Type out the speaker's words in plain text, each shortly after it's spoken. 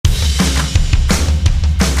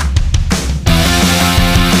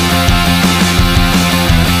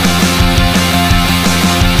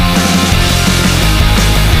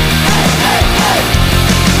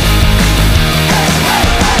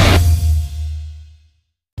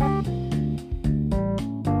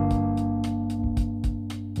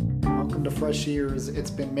fresh ears. It's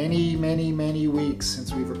been many, many, many weeks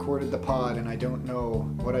since we've recorded the pod, and I don't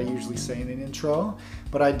know what I usually say in an intro,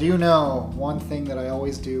 but I do know one thing that I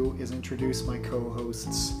always do is introduce my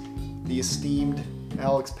co-hosts, the esteemed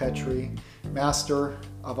Alex Petey, master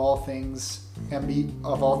of all things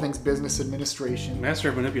business administration. Master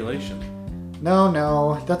of manipulation.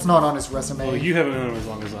 No, that's not on his resume. Well, you haven't known him as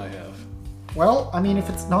long as I have. Well, I mean, if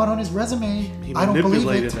it's not on his resume, He I don't believe it.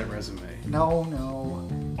 manipulated that resume. No.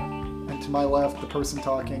 And to my left, the person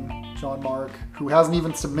talking, John Mark, who hasn't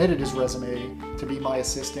even submitted his resume to be my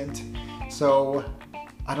assistant. So,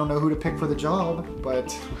 I don't know who to pick for the job,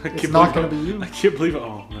 but it's not going to be you. I can't believe it.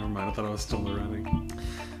 Oh, never mind. I thought I was still in the running.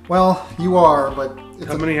 Well, you are, but...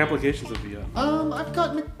 How many applications have you got? I've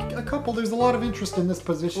gotten a couple. There's a lot of interest in this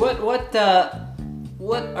position.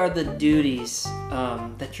 What are the duties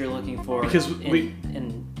that you're looking for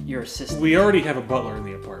in your assistant? We already have a butler in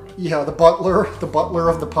the apartment. Yeah, the butler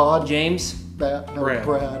of the pod. James? Brad.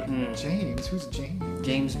 Mm. James? Who's James?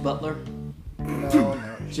 James Butler? No.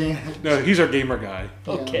 James. No, he's our gamer guy.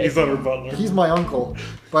 Okay. He's not our butler. He's my uncle.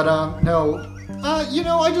 But, no.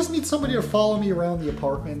 I just need somebody to follow me around the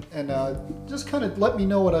apartment and just kind of let me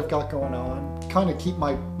know what I've got going on. Kind of keep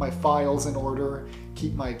my files in order.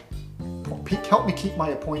 Help me keep my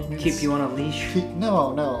appointments. Keep you on a leash?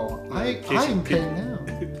 No. I'm paying now.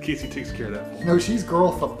 Casey takes care of that for me. No, she's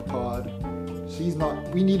girlth of the pod. She's not.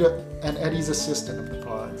 We need an Eddie's assistant of the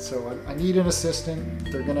pod. So I need an assistant.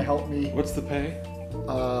 They're going to help me. What's the pay?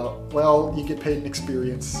 Well, you get paid in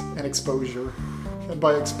experience and exposure. And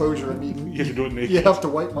by exposure, I mean... You have to do it naked. You have to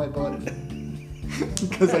wipe my butt.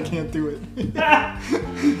 Because I can't do it. Yeah.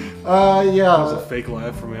 That was a fake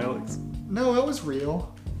laugh from Alex. No, it was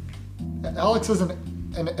real. Alex is an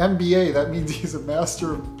MBA. That means he's a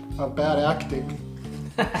master of bad acting.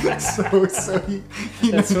 so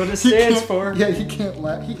he That's what it stands for. Yeah, he can't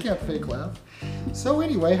laugh. He can't fake laugh. So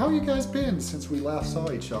anyway, how you guys been since we last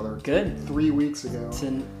saw each other? Good. 3 weeks ago. I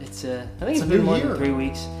think it's been more than 3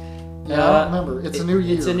 weeks. Yeah, I remember. It's a new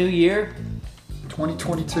year. It's a new year.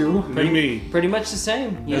 2022. New me. Pretty much the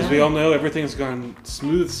same. As we all know, everything's gone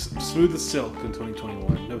smooth as silk in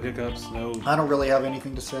 2021. No hiccups, no... I don't really have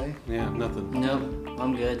anything to say. Yeah, nothing. No,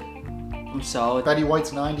 I'm good. I'm solid. Betty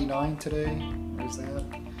White's 99 today. There's that.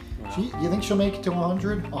 Wow. You think she'll make it to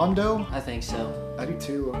 100? Ondo? I think so. I do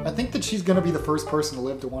too. I think that she's going to be the first person to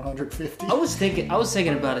live to 150. I was thinking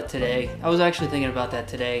about it today. I was actually thinking about that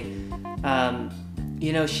today.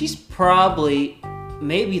 She's probably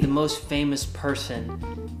maybe the most famous person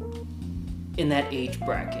in that age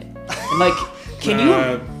bracket. And like, can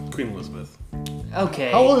you? Queen Elizabeth.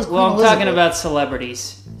 Okay. How old is Queen I'm Elizabeth? talking about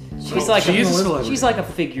celebrities. She's she is a celebrity. She's like a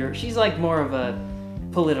figure. She's like more of a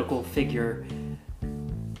political figure.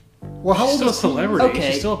 Well, how She's old still a is Queen? celebrity. Okay.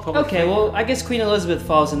 She's still a public Okay. figure. Well, I guess Queen Elizabeth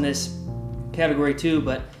falls in this category too.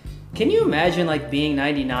 But can you imagine like being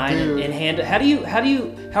 99 and handle?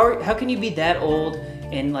 How can you be that old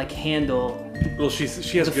and like handle? Well, she has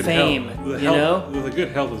the good fame, health. The good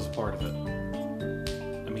health is part of it.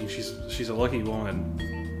 I mean, she's a lucky woman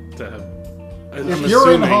to have. If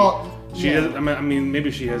you're in I mean,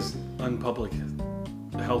 maybe she has unpublic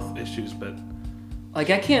health issues, but like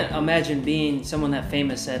I can't imagine being someone that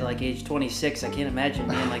famous at like age 26. I can't imagine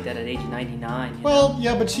being like that at age 99. Well,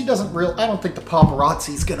 yeah, but she doesn't I don't think the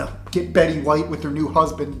paparazzi's gonna get Betty White with her new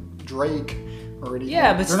husband Drake or anything.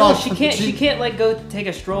 Yeah, but still, she can't like go take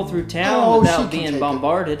a stroll through town without being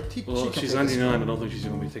bombarded. She's 99. I don't think she's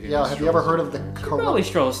going to be taking. Yeah, have you ever heard of the? Probably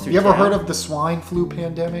strolls through. Have you ever town. heard of the swine flu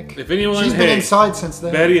pandemic? If anyone, she's been inside since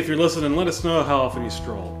then. Betty, if you're listening, let us know how often you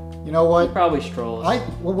stroll. You know what? Probably strolls.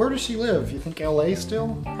 Well, where does she live? You think L.A.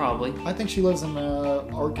 still? Probably. I think she lives in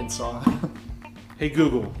Arkansas. Hey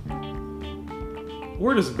Google,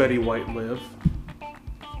 where does Betty White live?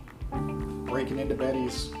 Breaking into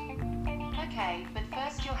Betty's. Okay, but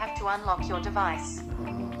first you'll have to unlock your device.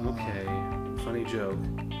 Okay, funny joke.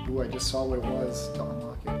 Ooh, I just saw what it was to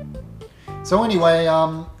unlock it. So anyway,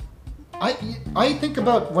 I think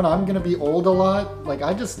about when I'm gonna be old a lot. Like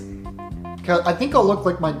I think I'll look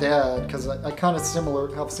like my dad because I kind of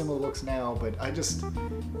have similar looks now. But I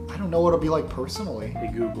don't know what it'll be like personally. Hey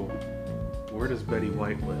Google, where does Betty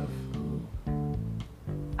White live?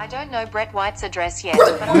 I don't know Brett White's address yet. No.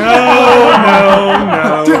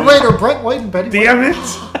 Dude, wait, are Brett White and Betty Damn White?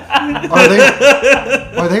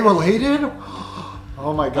 it! Are they related?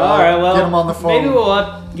 Oh my god. Alright, well, get him on the phone. Maybe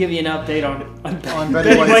we'll give you an update on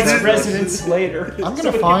Betty White's residence later. I'm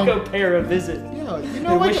gonna so find. We can go pay her a visit. Yeah, you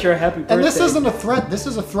know what? Wish her a happy birthday. And this isn't a threat. This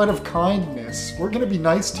is a threat of kindness. We're gonna be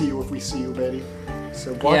nice to you if we see you, Betty.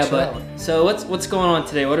 So watch out. So what's going on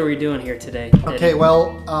today? What are we doing here today? Okay,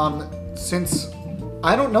 well, since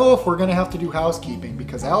I don't know if we're going to have to do housekeeping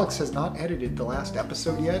because Alex has not edited the last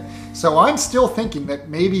episode yet. So I'm still thinking that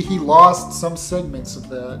maybe he lost some segments of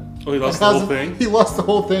that. Oh, he lost the whole thing? He lost the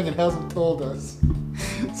whole thing and hasn't told us.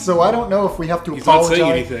 So I don't know if we have to He's apologize. not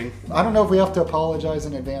saying anything. I don't know if we have to apologize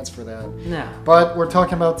in advance for that. No. But we're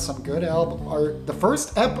talking about some good album. The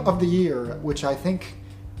first ep of the year, which I think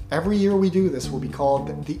every year we do this, will be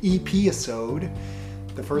called the EP-isode.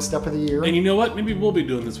 The first step of the year. And you know what? Maybe we'll be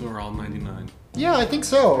doing this when we're all 99. Yeah, I think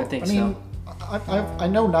so. I think mean, I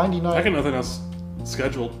know 99. I got nothing else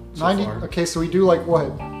scheduled so 90. far. Okay, so we do like what?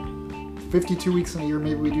 52 weeks in a year.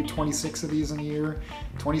 Maybe we do 26 of these in a year.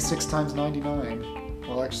 26 times 99.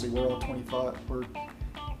 Well, actually, we're all 25.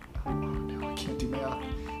 Oh, no, I can't do math.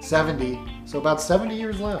 70. So about 70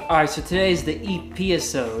 years left. All right, so today's the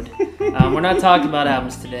EP-isode. We're not talking about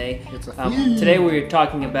albums today. It's a theme. Today we're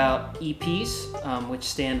talking about EPs, which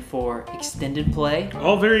stand for Extended Play.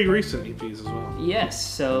 All very recent EPs as well. Yes,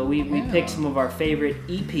 so we picked some of our favorite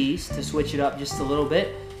EPs to switch it up just a little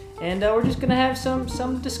bit. And we're just going to have some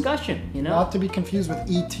discussion, you know? Not to be confused with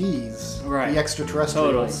ETs, Right. the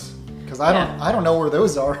extraterrestrials. Because I Yeah. don't know where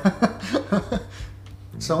those are.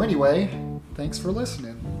 So anyway, thanks for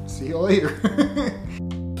listening. See you later.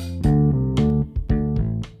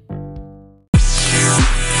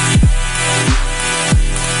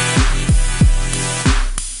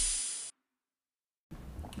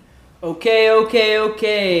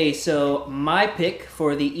 Okay. So my pick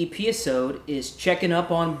for the EP-isode is Checking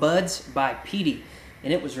Up on Buds by Petey.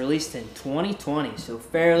 And it was released in 2020, so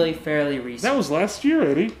fairly recent. That was last year,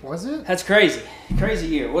 Eddie. Was it? That's crazy. Crazy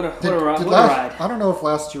year. What a ride. I don't know if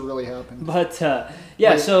last year really happened. But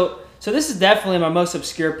yeah, Wait. so this is definitely my most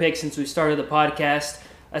obscure pick since we started the podcast.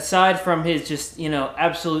 Aside from his just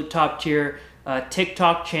absolute top tier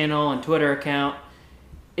TikTok channel and Twitter account,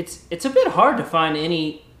 it's a bit hard to find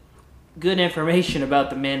any good information about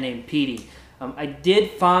the man named Petey. I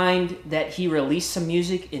did find that he released some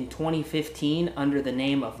music in 2015 under the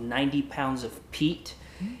name of 90 Pounds of Pete,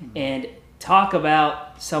 and talk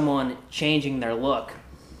about someone changing their look.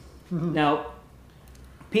 Now,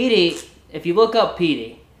 Petey, if you look up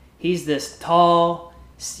Petey, he's this tall,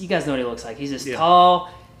 you guys know what he looks like. He's this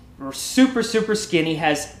tall, super skinny,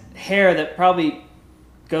 has hair that probably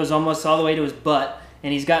goes almost all the way to his butt,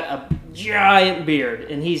 and he's got a giant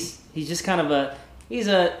beard, and he's just kind of he's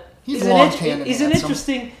an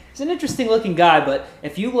interesting looking guy. But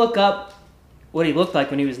if you look up what he looked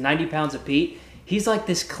like when he was 90 Pounds of Pete, he's like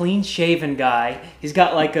this clean shaven guy. He's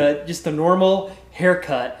got like just a normal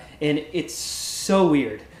haircut, and it's so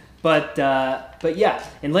weird. But yeah,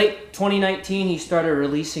 in late 2019 he started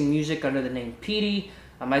releasing music under the name Petey.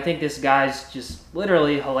 I think this guy's just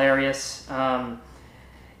literally hilarious.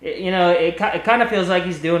 It kind of feels like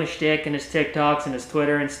he's doing a shtick in his TikToks and his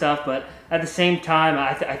Twitter and stuff, but at the same time,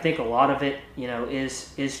 I think a lot of it,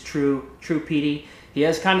 is true Petey. He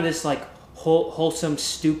has kind of this like wholesome,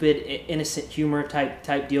 stupid, innocent humor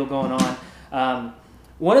type deal going on.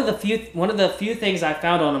 One of the few things I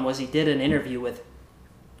found on him was he did an interview with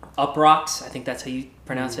Uproxx. I think that's how you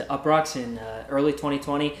pronounce it, Uproxx, in early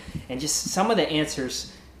 2020, and just some of the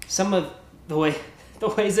answers, some of the ways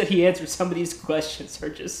that he answered some of these questions are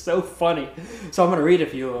just so funny. So I'm going to read a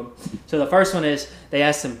few of them. So the first one is, they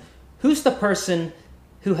asked him, who's the person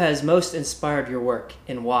who has most inspired your work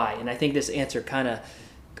and why? And I think this answer kind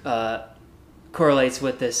of correlates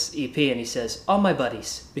with this EP. And he says, all my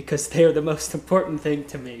buddies, because they are the most important thing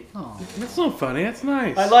to me. Oh. That's not funny. That's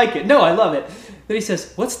nice. I like it. No, I love it. Then he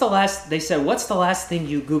says, they said, what's the last thing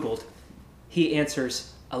you Googled? He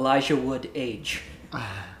answers, Elijah Wood age.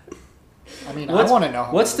 I mean, I want to know.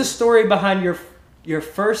 What's the story behind your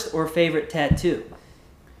first or favorite tattoo?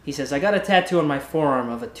 He says, I got a tattoo on my forearm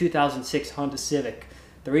of a 2006 Honda Civic.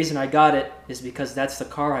 The reason I got it is because that's the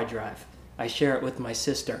car I drive. I share it with my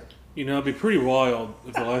sister. It'd be pretty wild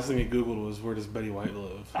if the last thing you Googled was, where does Betty White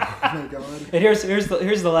live? Oh my God. And here's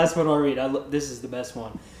the last one I'll read. This is the best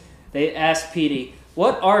one. They asked Petey,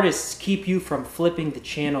 what artists keep you from flipping the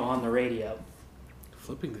channel on the radio?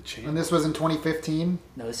 Flipping the channel? And this was in 2015?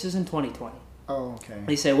 No, this is in 2020. Oh, okay.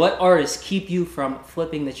 They say, what artists keep you from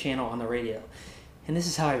flipping the channel on the radio? And this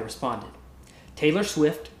is how he responded. Taylor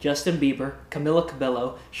Swift, Justin Bieber, Camila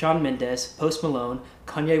Cabello, Shawn Mendes, Post Malone,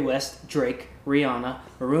 Kanye West, Drake, Rihanna,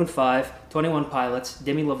 Maroon 5, 21 Pilots,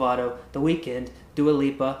 Demi Lovato, The Weeknd, Dua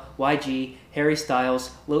Lipa, YG, Harry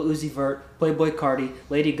Styles, Lil Uzi Vert, Playboi Carti,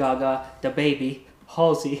 Lady Gaga, DaBaby,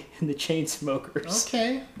 Halsey, and the Chainsmokers.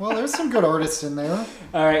 Okay. Well, there's some good artists in there.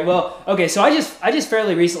 All right. Well, okay. So I just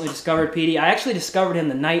fairly recently discovered Petey. I actually discovered him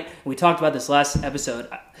the night we talked about this last episode.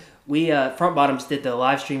 We Front Bottoms did the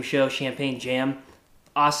live stream show Champagne Jam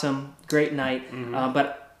awesome, great night.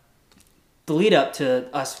 But the lead up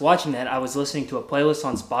to us watching that, I was listening to a playlist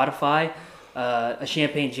on Spotify, a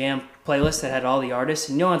Champagne Jam playlist that had all the artists.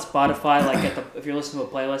 And on Spotify, like if you're listening to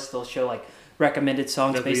a playlist, they'll show like recommended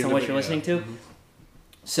songs based on what you're listening to.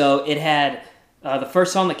 So it had the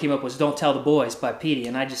first song that came up was "Don't Tell the Boys" by Petey,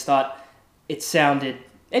 and I just thought it sounded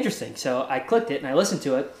interesting. So I clicked it and I listened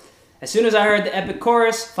to it. As soon as I heard the epic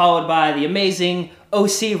chorus, followed by the amazing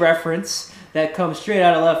OC reference that comes straight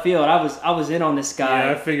out of left field, I was in on this guy.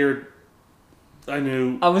 Yeah, I figured. I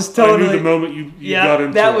knew. I was totally. I knew the moment you got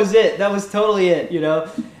into that it. was it. That was totally it.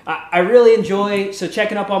 I really enjoy. So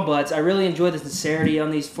checking up on Buds, I really enjoy the sincerity on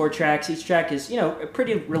these 4 tracks. Each track is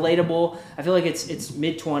pretty relatable. I feel like it's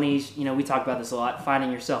mid-20s. We talk about this a lot.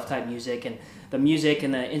 Finding yourself type music, and the music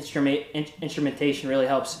and the instrumentation really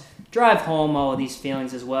helps drive home all of these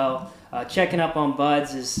feelings as well. Checking up on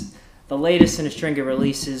Buds is the latest in a string of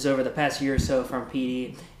releases over the past year or so from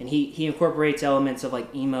Petey, and he incorporates elements of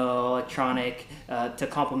like emo, electronic, to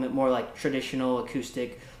complement more like traditional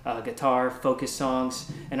acoustic guitar focused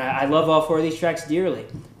songs. And I love all 4 of these tracks dearly,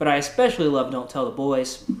 but I especially love "Don't Tell the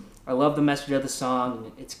Boys." I love the message of the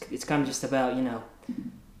song. It's kind of just about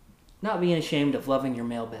not being ashamed of loving your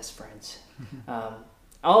male best friends.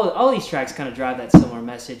 All these tracks kind of drive that similar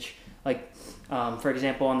message. Like for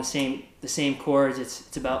example, on the same chords,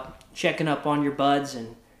 it's about checking up on your buds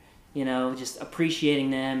and just appreciating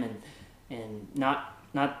them and not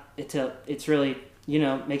it's really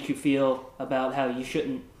makes you feel about how you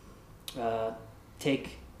shouldn't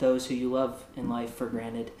take those who you love in life for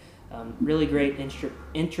granted. Really great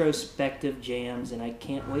introspective jams, and I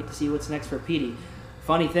can't wait to see what's next for Petey.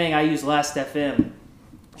 Funny thing, I use Last FM.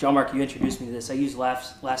 John Mark, you introduced me to this. I use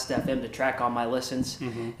Last FM to track all my listens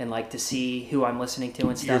and like to see who I'm listening to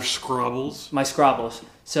and stuff. Your scrobbles. My scrobbles.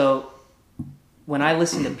 So when I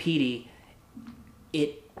listen to Petey,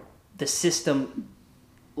 the system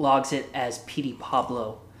logs it as Petey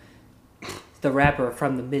Pablo, the rapper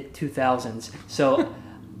from the mid-2000s. So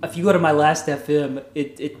if you go to my Last FM,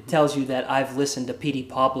 it tells you that I've listened to Petey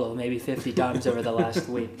Pablo maybe 50 times over the last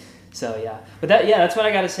week. So yeah, but that's what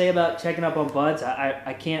I got to say about checking up on Buds.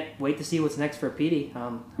 I can't wait to see what's next for Petey.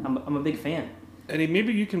 I'm a big fan. Eddie,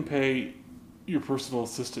 maybe you can pay your personal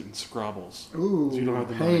assistant in Scrabbles. Ooh, you don't have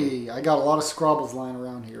the money. hey, I got a lot of Scrabbles lying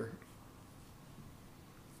around here.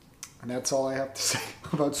 And that's all I have to say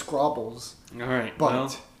about Scrabbles. All right, But,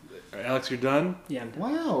 well, Alex, you're done? Yeah, I'm done.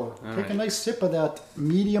 wow, All take right. a nice sip of that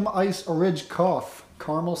medium ice orange cough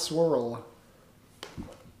caramel swirl.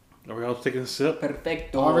 Are we all taking a sip?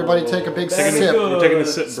 Perfecto. Oh, everybody take a big Very sip. good. We're taking a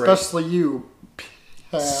sip break. Especially you,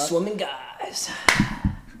 Pat. Swimming guys.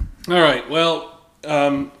 All right, well,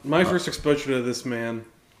 my first exposure to this man,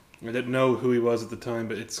 I didn't know who he was at the time,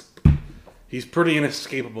 but he's pretty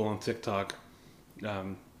inescapable on TikTok.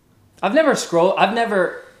 I've never scrolled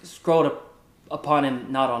upon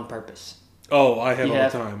him not on purpose. Oh, I have You all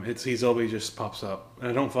have? the time. He's always just pops up, and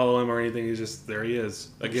I don't follow him or anything. He's just there. He is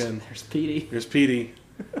again. There's Petey. There's Petey,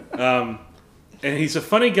 and he's a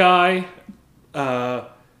funny guy.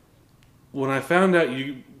 When I found out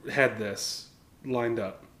you had this lined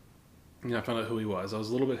up, and I found out who he was, I was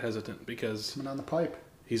a little bit hesitant because Coming on the pipe.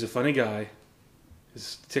 he's a funny guy.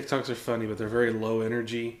 His TikToks are funny, but they're very low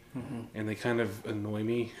energy, and they kind of annoy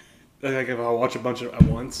me. Like if I watch a bunch at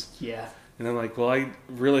once. Yeah. And I'm like, well, I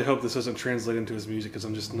really hope this doesn't translate into his music because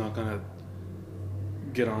I'm just not going to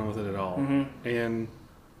get on with it at all. And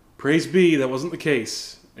praise be, that wasn't the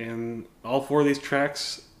case. And all 4 of these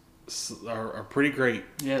tracks are pretty great.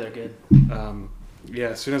 Yeah, they're good. Yeah,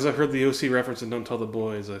 as soon as I heard the OC reference and Don't Tell the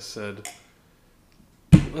Boys, I said,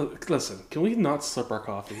 listen, can we not slip our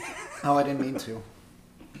coffee? Oh, I didn't mean to.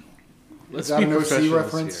 Let's Is that be an OC professionals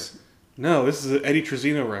reference? here. No, this is an Eddie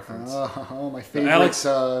Trezino reference. Oh, my favorite. Alex-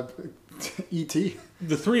 E.T.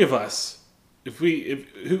 The 3 of us,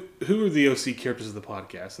 who are the OC characters of the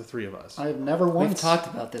podcast? The 3 of us. I have never We've once. talked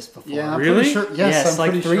about this before. Yeah, I'm Really? pretty sure. Yes, I'm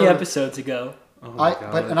like pretty 3 sure. episodes ago. Oh my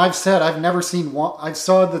God. And I've said I've never seen one.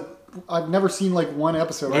 I've never seen like one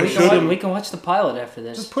episode. I We showed can, him- we can watch the pilot after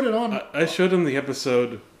this. Just put it on. I showed him the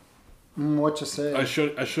episode. What you say? I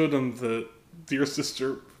showed him the Dear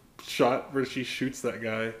Sister shot where she shoots that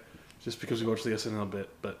guy, just because we watched the SNL bit,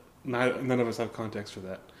 but none of us have context for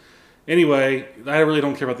that. Anyway, I really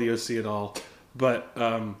don't care about the OC at all, but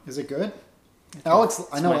Is it good? Alex,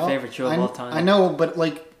 I know my favorite show of all time. I know, but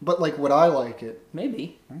would I like it?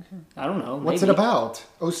 Maybe. I don't know. What's maybe. it about?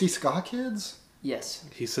 OC Ska Kids? Yes.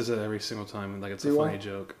 he says it every single time, like it's a Do funny I?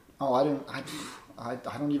 joke. Oh, I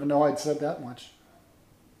don't even know I'd said that much.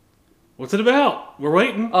 What's it about? We're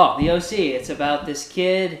waiting. Oh, the OC. It's about this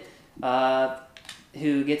kid.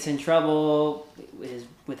 who gets in trouble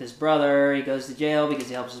with his brother. He goes to jail because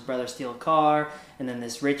he helps his brother steal a car. And then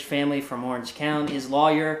this rich family from Orange County, his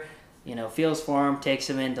lawyer, feels for him, takes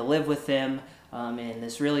him in to live with them in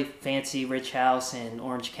this really fancy rich house in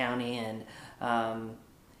Orange County. And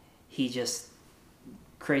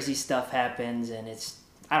crazy stuff happens, and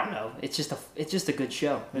I don't know. It's just a good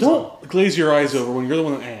show. Don't glaze your eyes over when you're the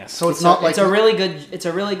one that asked. So it's not like it's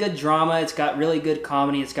a really good drama. It's got really good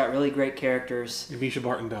comedy. It's got really great characters. And Misha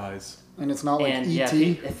Barton dies. And it's not like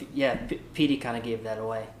E.T.? Petey kind of gave that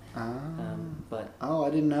away. But I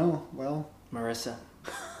didn't know. Well, Marissa.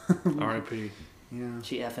 R.I.P. Yeah.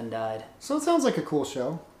 She effing died. So it sounds like a cool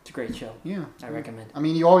show. It's a great show. Yeah. I recommend. I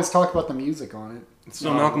mean, you always talk about the music on it. It's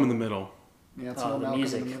no Malcolm in the Middle. Yeah, it's Oh, no the Malcolm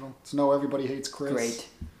music. in the Middle. It's no Everybody Hates Chris.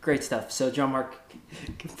 Great stuff. So, John Mark,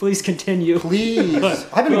 please continue. Please.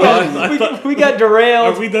 I've been Well, waiting. We got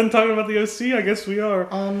derailed. Are we done talking about the OC? I guess we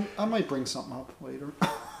are. I might bring something up later.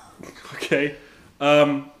 Okay.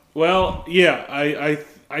 Well, yeah,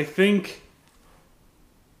 I think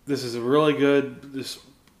this is a really good, this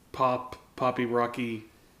poppy, rocky,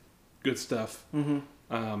 good stuff.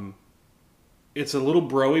 Mm-hmm. It's a little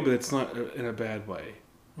broy, but it's not in a bad way.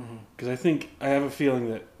 Because I have a feeling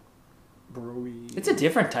that Broy. It's a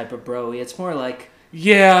different type of broy. It's more like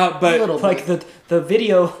yeah, but little like the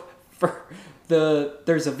video for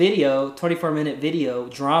there's a 24-minute video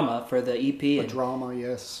drama for the EP. A And drama,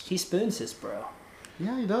 yes. he spoons his bro.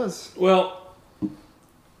 Yeah, he does. well,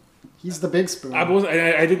 He's the big spoon.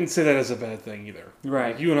 I didn't say that as a bad thing either.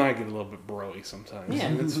 Right. Like, you and I get a little bit broy sometimes. Yeah.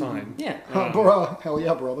 And it's fine. Yeah. Hell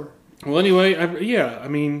yeah, brother. Well, anyway, I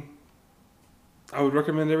mean, I would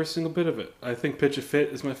recommend every single bit of it. I think Pitch a Fit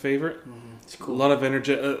is my favorite. It's cool. A lot of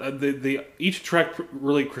energy. Each track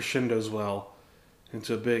really crescendos well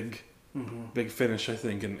into a big finish, I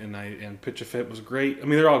think. And Pitch a Fit was great. I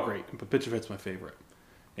mean, they're all great, but Pitch a Fit's my favorite.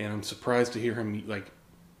 And I'm surprised to hear him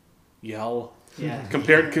yell. Yeah.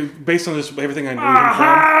 Based on just everything I knew him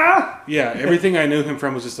from. Yeah, everything I knew him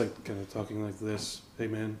from was just like kind of talking like this. Hey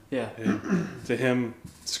man. Yeah. Hey. To him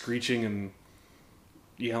screeching and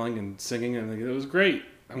yelling and singing, and it was great.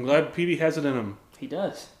 I'm glad Petey has it in him. He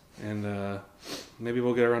does. And maybe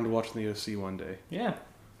we'll get around to watching the OC one day. Yeah.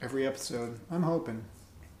 Every episode. I'm hoping.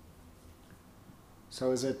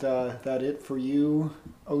 So is it that it for you,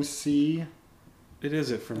 OC? It is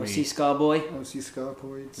it for me. OC Ska Boy. OC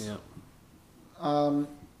Scopoids? Yeah.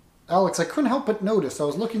 Alex, I couldn't help but notice. I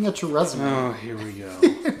was looking at your resume. Oh, here we go.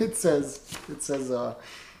 it says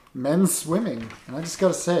men's swimming, and I just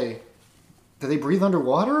gotta say, do they breathe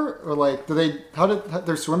underwater, or like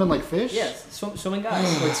they're swimming like fish? Yes, swimming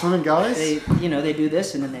guys. Like swimming guys. They do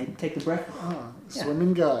this and then they take the breath. Yeah.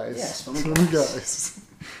 Swimming guys. Yeah, swimming guys.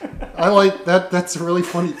 I like that. That's a really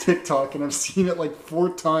funny TikTok, and I've seen it like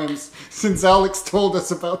 4 times since Alex told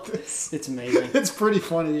us about this. It's amazing. It's pretty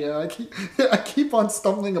funny. Yeah, I keep on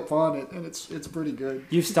stumbling upon it, and it's pretty good.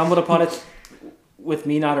 You've stumbled upon it with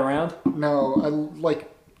me not around? No,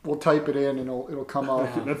 we'll type it in and it'll come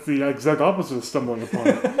up. That's the exact opposite of stumbling upon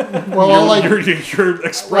it. Well, you're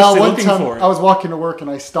expressly one looking time for it. I was walking to work and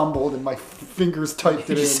I stumbled and my fingers typed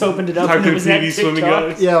You it just in. opened it up Typed and it in was that TV swimming TikTok.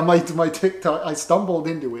 guys. Yeah, my TikTok. I stumbled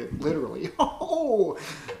into it literally. Oh,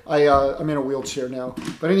 I'm in a wheelchair now.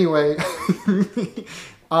 But anyway,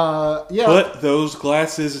 yeah. Put those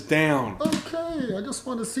glasses down. Okay, I just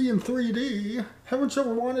want to see in 3D. Haven't you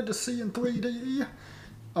ever wanted to see in 3D?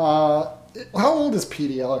 How old is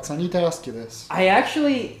Petey, Alex? I need to ask you this. I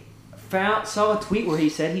actually saw a tweet where he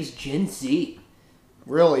said he's Gen Z.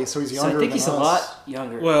 Really? So he's younger So I think than he's us. a lot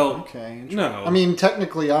younger. Well, Okay. no. I mean,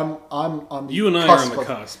 technically, I'm on the You and I are cusp on the of-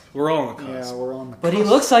 cusp. We're all on the cusp. Yeah, we're on the but he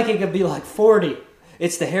cusp. looks like he could be like 40.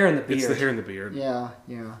 It's the hair and the beard. It's the hair and the beard. Yeah.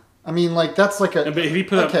 I mean, like, that's like a... But if he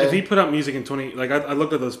put up music in 20, like I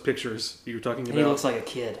looked at those pictures you were talking And about. he looks like a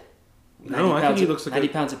kid. No, I think he looks like 90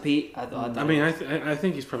 pounds of Pete. I mean, I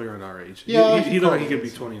think he's probably around our age. Yeah, he looked like he probably could be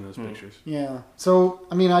is. 20 in those pictures. Yeah. So,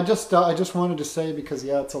 I mean, I just wanted to say, because,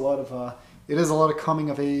 yeah, it's a lot of... it is a lot of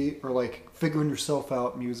coming of age, or, like, figuring yourself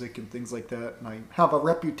out music and things like that. And I have a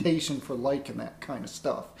reputation for liking that kind of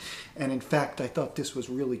stuff. And, in fact, I thought this was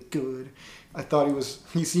really good. I thought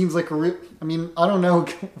he seems like I mean, I don't know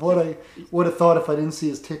what I would have thought if I didn't see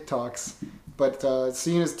his TikToks. But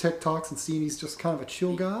seeing his TikToks and seeing he's just kind of a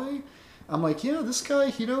chill guy, I'm like, yeah, this guy,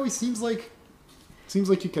 he seems like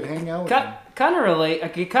you could hang out with him. Kind of relate. I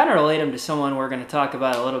could kind of relate him to someone we're going to talk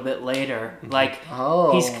about a little bit later. Like,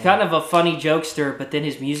 he's kind of a funny jokester, but then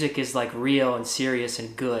his music is like real and serious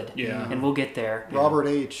and good. Yeah. And we'll get there. Robert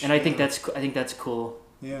H. And I think that's cool.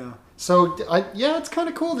 Yeah. So, it's kind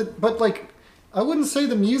of cool but like, I wouldn't say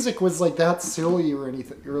the music was like that silly or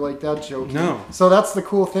anything, or like that jokey. No. So that's the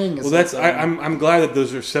cool thing. Well, that's I'm glad that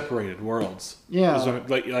those are separated worlds. Yeah.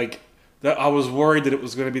 Like that. I was worried that it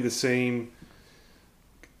was going to be the same,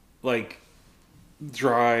 like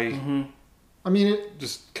dry. Mm-hmm. I mean, it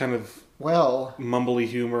just kind of mumbly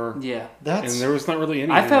humor. Yeah, and there was not really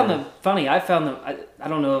any. I found them funny. I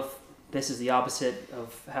don't know if this is the opposite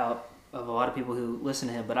of a lot of people who listen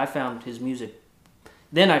to him, but I found his music.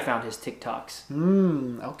 Then I found his TikToks.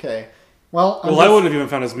 Okay. Well, I wouldn't have even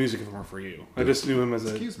found his music if it weren't for you. I just knew him as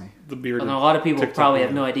the bearded. And a lot of people TikTok probably man.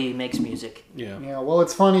 have no idea he makes music. Yeah. Yeah. Well,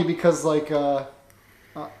 it's funny because like when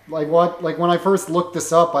I first looked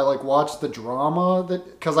this up, I watched the drama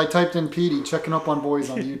because I typed in Petey checking up on boys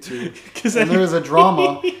on YouTube, and there was a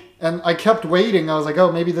drama, and I kept waiting. I was like,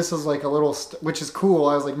 oh, maybe this is like a little, which is cool.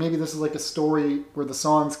 I was like, maybe this is like a story where the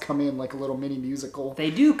songs come in like a little mini musical.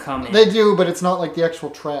 They do come in. They do, but it's not like the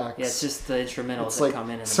actual tracks. Yeah, it's just the instrumentals that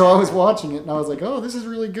come in. So I was watching it and I was like, oh, this is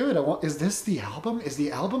really good. Is this the album? Is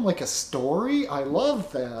the album like a story? I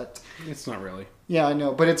love that. It's not really. Yeah, I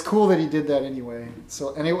know, but it's cool that he did that anyway.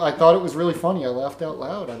 So anyway, I thought it was really funny. I laughed out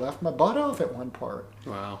loud. I laughed my butt off at one part.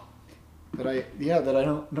 Wow. That I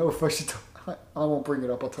don't know if I should. I won't bring it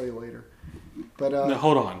up. I'll tell you later. But no,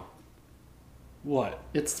 hold on. What?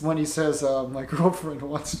 It's when he says, "My girlfriend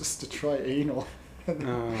wants us to try anal,"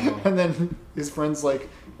 and then his friend's like,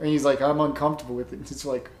 and he's like, "I'm uncomfortable with it." And he's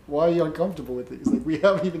like, "Why are you uncomfortable with it?" He's like, "We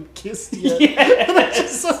haven't even kissed yet." Yes. And I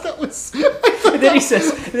just thought that was. And then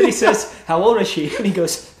he says, "How old is she?" And he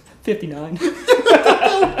goes, 59.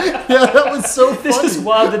 Yeah, that was so funny. This is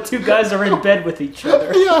while the two guys are in bed with each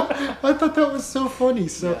other. Yeah, I thought that was so funny.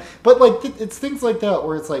 So, yeah. But it's things like that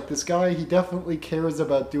where it's like this guy, he definitely cares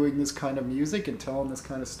about doing this kind of music and telling this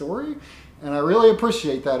kind of story, and I really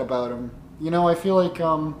appreciate that about him. I feel like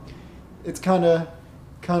it's kind of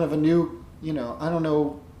a new, I don't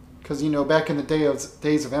know, because back in the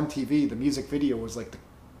days of MTV, the music video was like the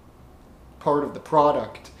part of the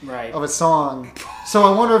product of a song. So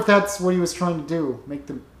I wonder if that's what he was trying to do.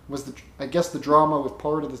 I guess the drama was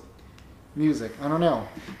part of the music. I don't know,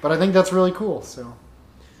 but I think that's really cool. So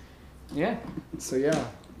yeah. So yeah.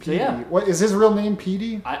 Petey. So yeah. What is his real name?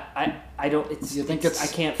 Petey? I don't. I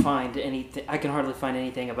can't find anything. I can hardly find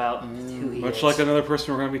anything about who he is. Much like another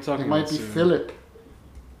person we're going to be talking about. It might be soon. Philip.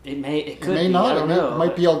 It may. It could. It may be. not. I don't know. It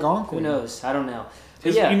might be Algonquin. Who knows? I don't know.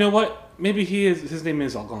 You know what? Maybe his name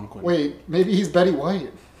is Algonquin. Wait, maybe he's Betty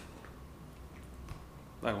White.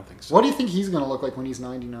 I don't think so. What do you think he's going to look like when he's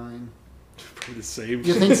 99? Probably the same.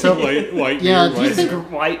 You think so? white. Yeah, beard, do you think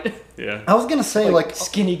white? Yeah. I was going to say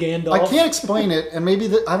skinny Gandalf. I can't explain it, and maybe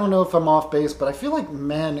I don't know if I'm off base, but I feel like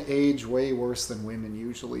men age way worse than women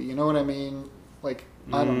usually. You know what I mean?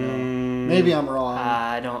 I don't know. Maybe I'm wrong.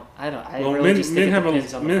 I don't. Well, really just think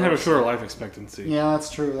men have a shorter life expectancy. Yeah, that's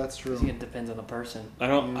true. That's true. I think it depends on the person.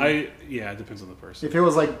 It depends on the person. If it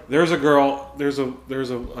was like there's a girl, there's a,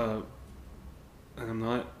 and I'm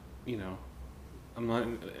not, I'm not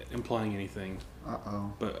implying anything.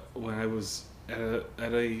 But when I was at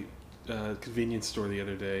a convenience store the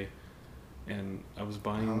other day, and I was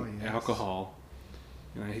buying alcohol,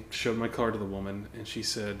 and I showed my card to the woman, and she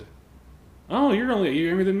said, "Oh, you're only a year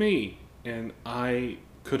younger than me," and I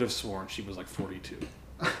could have sworn she was like 42.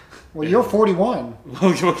 Well, you're 41. I'm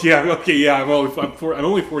only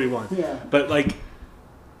 41. Yeah. But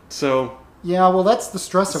so. Yeah, well, that's the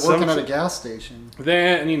stress of working at a gas station.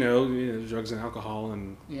 That and drugs and alcohol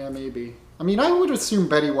and. Yeah, maybe. I mean, I would assume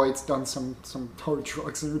Betty White's done some hard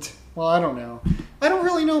drugs. Well, I don't know. I don't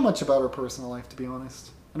really know much about her personal life, to be honest.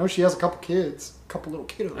 I know she has a couple kids, a couple little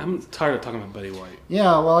kiddos. I'm tired of talking about Betty White.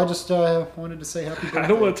 Yeah, well, I just wanted to say happy birthday. I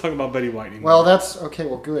don't want to talk about Betty White anymore. Well, that's okay.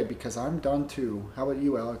 Well, good, because I'm done too. How about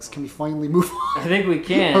you, Alex? Can we finally move on? I think we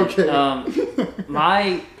can. Okay.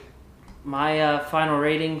 My final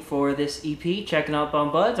rating for this EP, Checking Up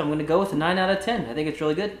on Buds, I'm going to go with a 9 out of 10. I think it's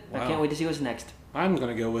really good. Wow. I can't wait to see what's next. I'm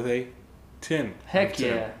going to go with a 10. Heck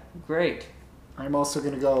yeah. Great. I'm also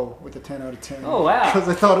going to go with a 10 out of 10. Oh, wow. Because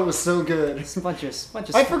I thought it was so good. It's a bunch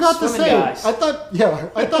of I forgot to say, guys. I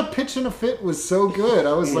thought Pitch in a Fit was so good.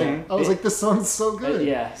 I was like, this song's so good.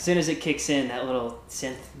 Yeah, as soon as it kicks in, that little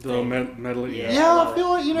synth the medley. Yeah, I feel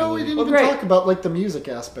like, we didn't even talk about the music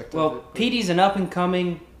aspect of it. Well, Petey's an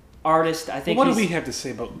up-and-coming artist. I think. What do we have to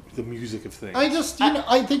say about the music of things? I just,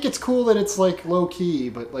 I think it's cool that it's low key,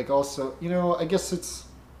 but also, I guess it's,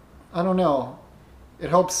 I don't know. It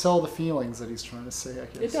helps sell the feelings that he's trying to say, I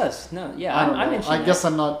guess. It does. No, yeah, I mentioned I guess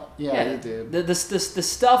I'm not. Yeah, you did. The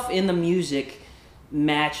stuff in the music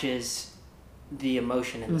matches the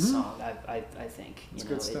emotion in the song. I think. It's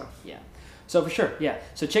good stuff. Yeah. So for sure, yeah.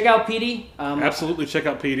 So check out Petey. Absolutely check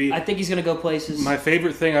out Petey. I think he's gonna go places. My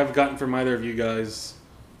favorite thing I've gotten from either of you guys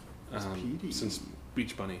Petey. since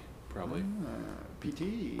Beach Bunny, probably. PT.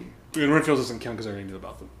 And Renfield doesn't count because I already knew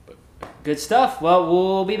about them. But Good stuff. Well,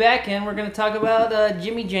 we'll be back and we're gonna talk about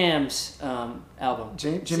Jimmy Jam's album.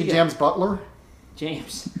 Jimmy Jam's Butler.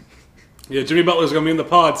 James. yeah, Jimmy Butler's going to be in the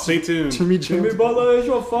pod. Stay tuned. Jimmy Butler is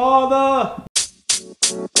your father.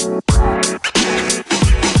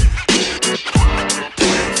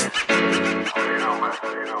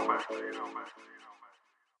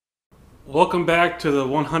 Welcome back to the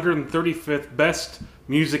 135th best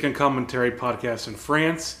music and commentary podcast in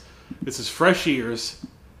France. This is Fresh Ears,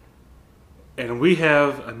 and we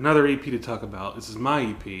have another EP to talk about. This is my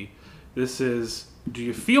EP. This is Do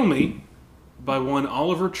You Feel Me by one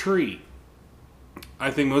Oliver Tree. I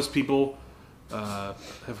think most people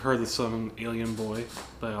have heard the song Alien Boy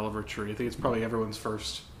by Oliver Tree. I think it's probably everyone's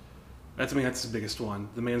first. That's the biggest one.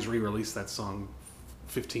 The man's re-released that song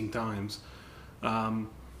 15 times.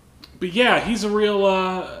 But yeah, he's a real.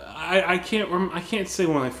 I can't say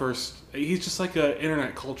when I first. He's just like an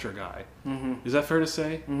internet culture guy. Mm-hmm. Is that fair to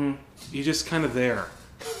say? Mm-hmm. He's just kind of there.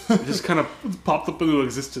 He just kind of popped up into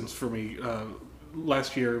existence for me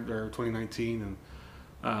last year or 2019,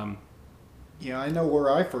 and yeah, I know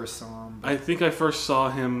where I first saw him. I think I first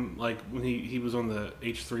saw him like when he was on the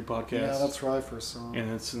H3 podcast. Yeah, that's where I first saw him.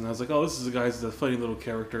 And I was like, oh, this is the guy's the funny little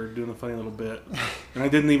character doing a funny little bit, and I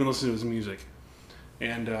didn't even listen to his music.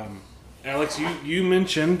 And Alex, you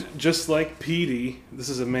mentioned, just like Petey, this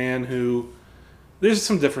is a man who, there's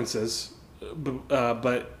some differences,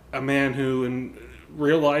 but a man who in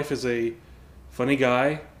real life is a funny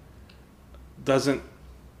guy, doesn't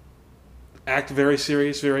act very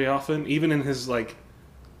serious very often, even in his, like,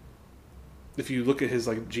 if you look at his,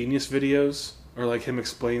 like, Genius videos, or, like, him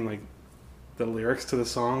explain, like, the lyrics to the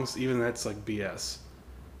songs, even that's, like, BS.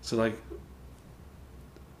 So, like,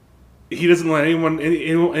 he doesn't let anyone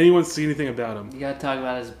see anything about him. You gotta talk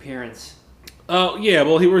about his appearance. Oh, yeah,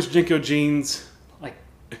 well, he wears Jinko jeans. Like,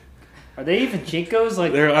 are they even Jinkos?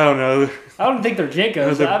 Like, I don't know. I don't think they're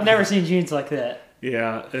Jinkos. They're- I've never seen jeans like that.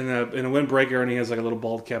 Yeah, in a windbreaker, and he has, like, a little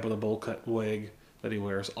bald cap with a bowl cut wig that he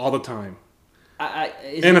wears all the time.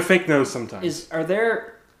 And a fake nose sometimes.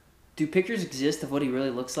 Do pictures exist of what he really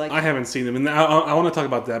looks like? I haven't seen them, and I want to talk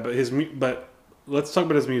about that, but let's talk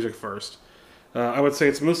about his music first. I would say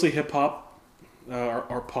it's mostly hip-hop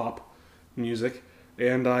or pop music,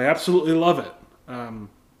 and I absolutely love it.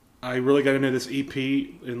 I really got into this EP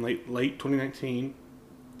in late 2019,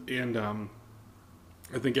 and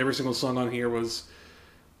I think every single song on here was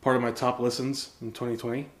part of my top listens in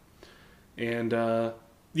 2020. And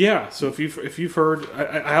yeah, so if you've heard,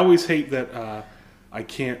 I always hate that I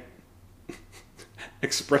can't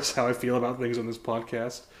express how I feel about things on this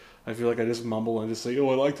podcast. I feel like I just mumble and just say,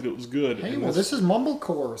 "Oh, I liked it. It was good." Hey, well, this is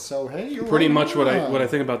mumblecore, so hey, you're pretty right much what on. I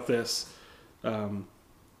think about this. Just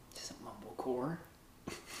a mumblecore.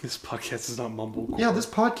 This podcast is not mumblecore. Yeah, this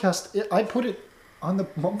podcast, I put it on the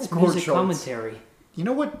It's mumblecore music charts. commentary. You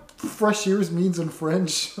know what Fresh Ears means in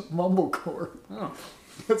French? Mumblecore. Oh,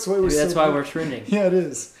 That's why maybe that's why we're trending. Yeah, it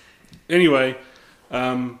is. Anyway,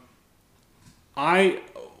 I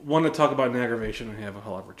want to talk about an aggravation I have with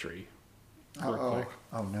Oliver Tree. Real quick.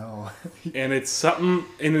 Oh no. And it's something,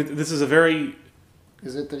 and this is a very...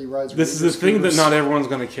 Is it that he rides? This is the thing that not everyone's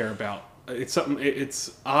going to care about. It's something.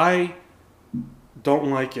 I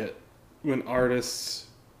don't like it when artists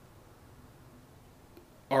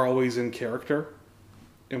are always in character,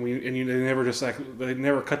 and they never just they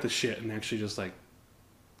never cut the shit and actually just like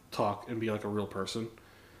talk and be like a real person.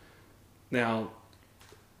 Now,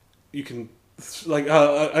 you can like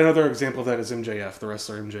another example of that is MJF, the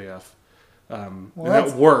wrestler MJF. And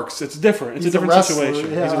that works. It's different. It's a different wrestler,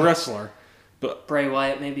 situation. yeah. He's a wrestler. But Bray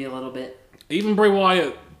Wyatt maybe a little bit. even Bray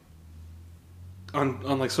Wyatt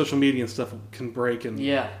on like social media and stuff can break, and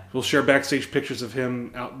we'll share backstage pictures of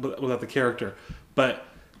him out without the character. But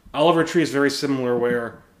Oliver Tree is very similar,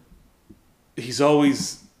 where he's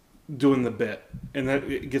always doing the bit, and that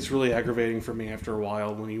it gets really aggravating for me after a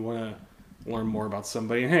while when you want to learn more about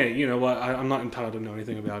somebody. And hey, you know what? I'm not entitled to know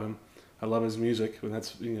anything about him. I love his music, and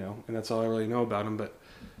that's all I really know about him. But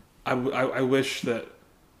I wish that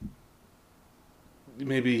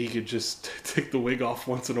maybe he could just take the wig off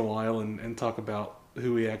once in a while and talk about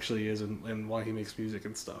who he actually is and why he makes music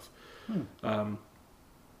and stuff. What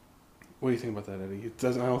do you think about that, Eddie?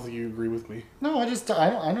 I don't think you agree with me. No, I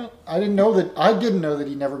didn't know that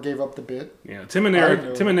he never gave up the bit. Yeah, Tim and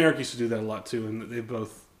Eric used to do that a lot too, and they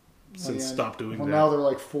both since stopped doing that. Well, now they're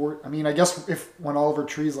like 4. I mean, I guess when Oliver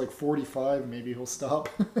Tree's like 45, maybe he'll stop.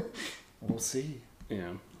 We'll see.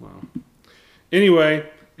 Yeah, well. Anyway,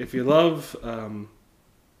 if you love a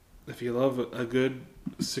good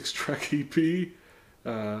 6-track EP,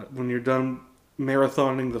 when you're done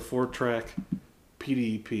marathoning the 4-track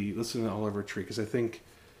Petey EP, listen to Oliver Tree, because I think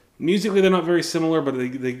musically they're not very similar, but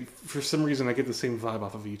they for some reason I get the same vibe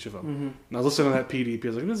off of each of them. Mm-hmm. And I was listening to that Petey EP, I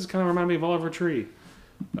was like, this is kind of remind me of Oliver Tree.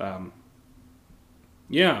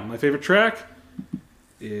 Yeah, my favorite track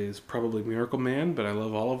is probably Miracle Man, but I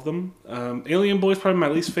love all of them. Alien Boy is probably my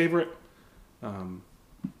least favorite. When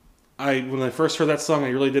I first heard that song, I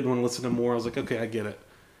really did want to listen to more. I was like, okay, I get it.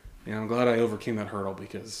 And I'm glad I overcame that hurdle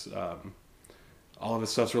because all of his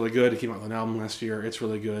stuff's really good. He came out with an album last year. It's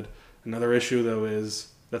really good. Another issue, though,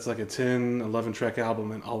 is that's like a 10, 11-track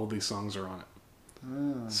album, and all of these songs are on it.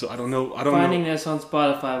 So I don't know. Finding this on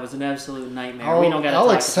Spotify was an absolute nightmare. We don't got to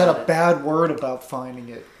Alex talk said about a bad word about finding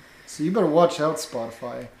it. So you better watch out,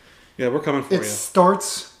 Spotify. Yeah, we're coming for It you.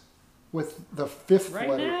 starts with the 5th Right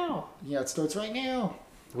letter. now. Yeah, it starts right now.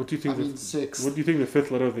 What do you think? I mean, 6. What do you think the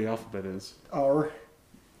 5th letter of the alphabet is? R.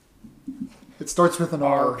 It starts with an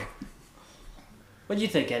R. What do you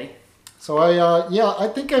think, Eddie? So I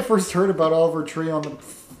think I first heard about Oliver Tree on the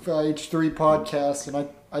H3 podcast, and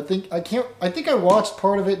I think I watched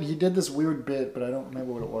part of it, and he did this weird bit, but I don't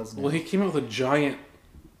remember what it was now. Well, he came out with a giant,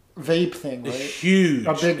 Vape thing, right? huge.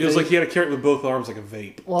 A big It was vape. like he had to carry it with both arms like a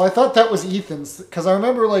vape. Well, I thought that was Ethan's, because I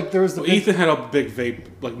remember like there was the Well, big, Ethan had a big vape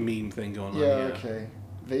like meme thing going on. yeah, okay,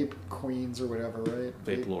 Vape Queens or whatever, right?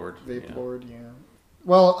 Vape Lord. Vape Yeah. Lord, yeah.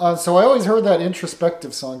 Well, so I always heard that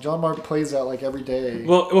introspective song. John Mark plays that like every day.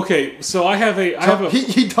 Well, okay, so I have a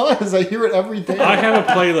He does. I hear it every day. I have a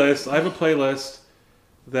playlist. I have a playlist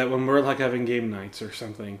that when we're like having game nights or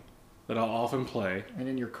something that I'll often play. And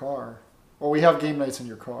in your car. Well, we have game nights in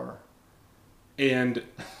your car. And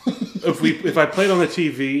if I play it on the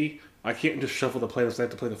TV, I can't just shuffle the playlist. I have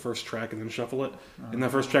to play the first track and then shuffle it. And that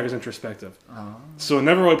first track is introspective. So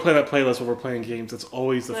whenever I play that playlist when we're playing games, it's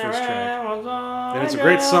always the first track. And it's a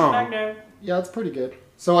great song. Yeah, it's pretty good.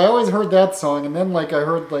 So I always heard that song, and then like I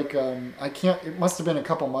heard like it must have been a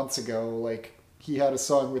couple months ago. Like he had a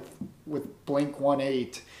song with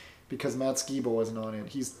Blink-182 because Matt Skiba wasn't on it.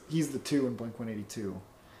 He's the 2 in Blink-182.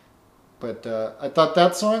 But I thought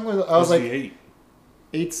that song was. I was like, the 8?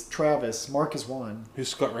 8's Travis. Mark is 1. Who's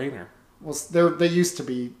Scott Rayner? Well, they used to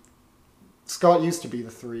be. Scott used to be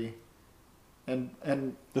the 3, and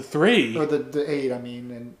The 3? or the 8. I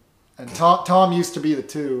mean, and Tom used to be the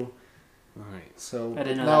 2. Right. So I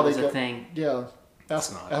didn't know now that was they a got- thing. Yeah,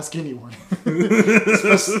 It's not. ask anyone.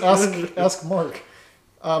 ask Mark.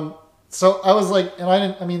 So I was like, and I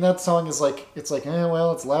didn't. I mean, that song is like, it's like,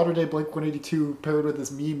 well, it's Latter Day Blink-182 paired with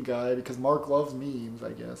this meme guy because Mark loves memes,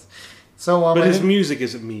 I guess. So, But his music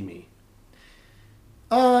isn't memey.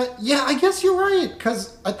 yeah, I guess you're right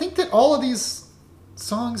because I think that all of these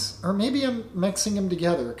songs, or maybe I'm mixing them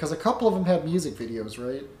together because a couple of them have music videos,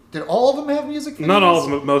 right? Did all of them have music videos? Not all of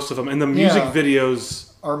them, but most of them. And the music Yeah.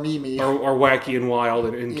 videos Are memey. are wacky and wild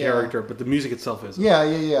and in Yeah. character, but the music itself isn't.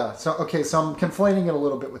 Yeah. So okay, so I'm conflating it a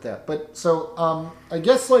little bit with that, but so I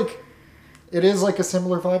guess like it is like a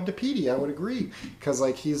similar vibe to Petey. I would agree because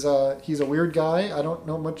like he's a weird guy. I don't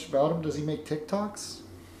know much about him. Does he make TikToks?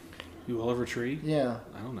 You Oliver Tree? Yeah.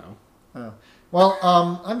 I don't know. Oh. Well,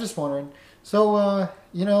 I'm just wondering. So I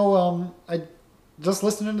just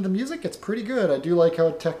listening to the music. It's pretty good. I do like how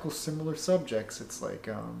it tackles similar subjects. It's like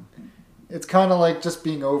it's kind of like just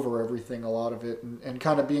being over everything, a lot of it, and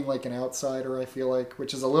kind of being like an outsider, I feel like,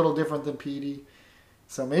 which is a little different than Petey.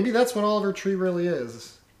 So maybe that's what Oliver Tree really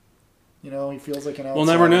is. You know, he feels like an outsider. We'll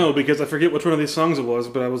never know because I forget which one of these songs it was,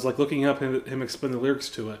 but I was like looking up him explain the lyrics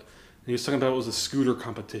to it. And he was talking about it was a scooter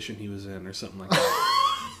competition he was in or something like that.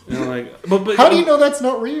 And I'm like, but How do you know that's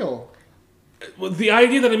not real? Well, the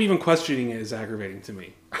idea that I'm even questioning it is aggravating to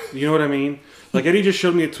me. You know what I mean? Like Eddie just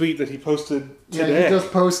showed me a tweet that he posted today. Yeah, he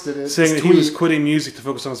just posted it. saying His that he was tweet, quitting music to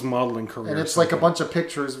focus on his modeling career. and or it's like a something. bunch of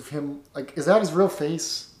pictures of him. Like, is that his real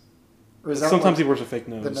face? Or is that Sometimes like he wears a fake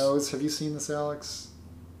nose. the nose? Have you seen this, Alex?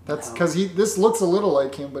 That's because this looks a little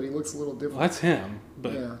like him, but he looks a little different. Well, that's him,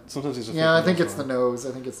 but Yeah. sometimes he's a fake Yeah, I nose think it's the on. nose.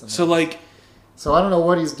 I think it's the nose. So like, So I don't know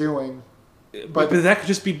what he's doing. but that could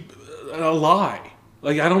just be a lie.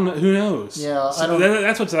 Like I don't know. Who knows? Yeah, So I don't-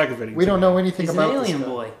 that's what's aggravating. We to don't me. know anything He's an about alien this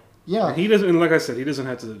guy. boy. Yeah. He doesn't. And like I said, he doesn't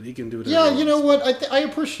have to. He can do it. Yeah, you know what? I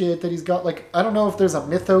appreciate that he's got like, I don't know if there's a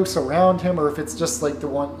mythos around him or if it's just like the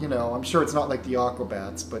one, you know, I'm sure it's not like the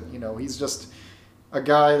Aquabats, but you know, he's just a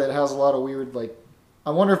guy that has a lot of weird like, I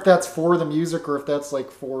wonder if that's for the music or if that's like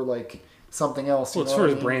for like something else. Well, you it's know for what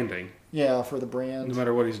his I mean? branding. Yeah, for the No brand.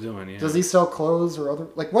 matter what he's doing. Yeah. Does he sell clothes or other,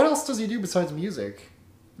 like what else does he do besides music?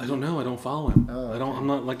 I don't know. I don't follow him. Oh, okay. I'm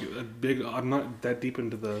not like I'm not that deep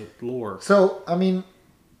into the lore. So, I mean,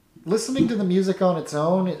 listening to the music on its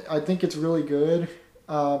own, I think it's really good.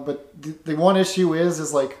 But the one issue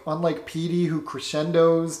is like, unlike Petey, who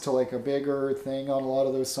crescendos to like a bigger thing on a lot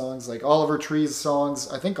of those songs, like Oliver Tree's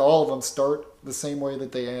songs, I think all of them start the same way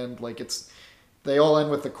that they end. Like they all end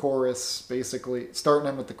with the chorus, basically. Start and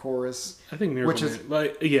end with the chorus. I think Miracle Man,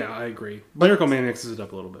 yeah, I agree. But, Miracle Man mixes it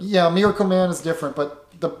up a little bit. Yeah, Miracle Man is different,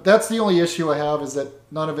 but that's the only issue I have, is that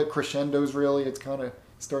none of it crescendos really. It's kind of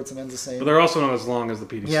starts and ends the same. But they're also not as long as the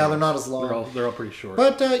PD songs. Yeah, they're not as long. They're all pretty short.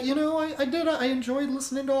 But I enjoyed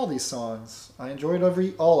listening to all these songs. I enjoyed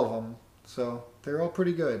all of them. So they're all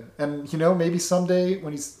pretty good. And maybe someday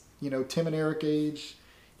when he's Tim and Eric age,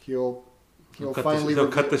 he'll finally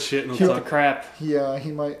cut the shit and he'll cut the crap. Yeah,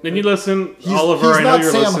 he might. Then you listen, he's, Oliver. He's I know not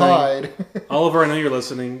you're Sam listening. Hyde. Oliver, I know you're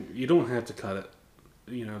listening. You don't have to cut it.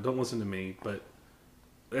 Don't listen to me. But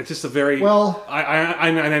it's just a very well.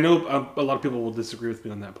 I know a lot of people will disagree with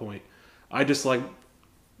me on that point. I just like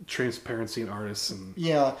transparency in artists and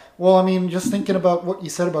yeah. Well, I mean, just thinking about what you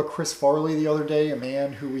said about Chris Farley the other day, a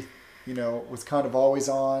man who we was kind of always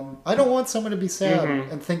on. I don't want someone to be sad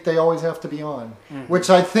and think they always have to be on, which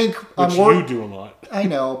I think you do a lot. I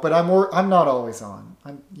know, but I'm not always on.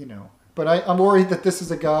 But I'm worried that this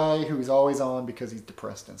is a guy who's always on because he's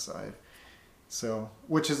depressed inside. So,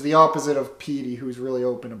 which is the opposite of Petey, who's really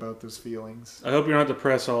open about those feelings. I hope you're not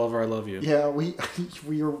depressed, Oliver. I love you. Yeah,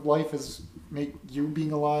 your life you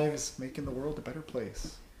being alive is making the world a better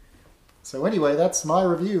place. So anyway, that's my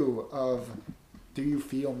review of Do You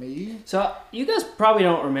Feel Me? So you guys probably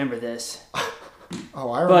don't remember this. Oh,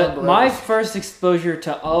 I remember. But my first exposure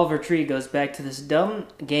to Oliver Tree goes back to this dumb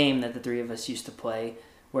game that the three of us used to play,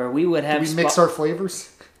 where we would have. Did we mix our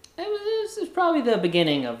flavors? It was probably the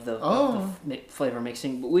beginning of the flavor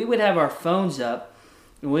mixing. But we would have our phones up,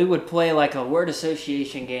 and we would play like a word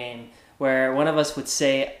association game where one of us would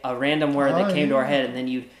say a random word that came to our head, and then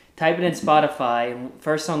you'd type it in Spotify, and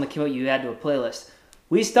first song that came out, you add to a playlist.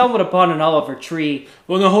 We stumbled upon an Oliver Tree.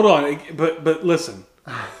 Well, no, hold on, but listen.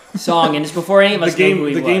 Song, and it's before any of us knew who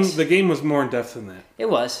he was. The game was more in depth than that. It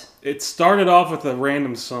was. It started off with a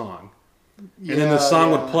random song, and then the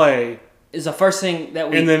song would play. Is the first thing that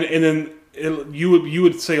we and then you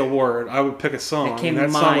would say a word. I would pick a song, and that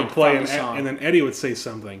song would play, and then Eddie would say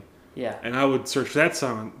something. Yeah. And I would search that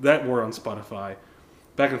word on Spotify,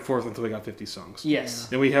 back and forth until we got 50 songs. Yes.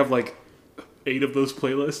 And we have like 8 of those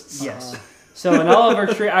playlists. Yes. So in Oliver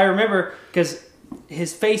Tree, I remember because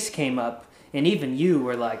his face came up, and even you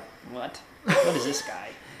were like, "What? What is this guy?"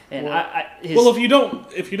 And well, if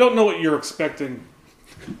you don't know what you're expecting,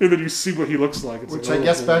 and then you see what he looks like, it's which like, I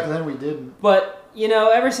guess back then we didn't. But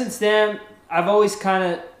ever since then, I've always kind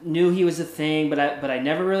of knew he was a thing, but I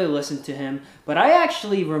never really listened to him. But I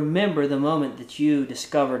actually remember the moment that you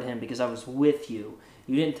discovered him because I was with you.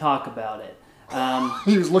 You didn't talk about it.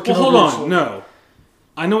 He was looking. Well, hold on. No,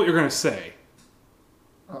 I know what you're gonna say.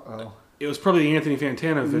 Uh-oh. It was probably the Anthony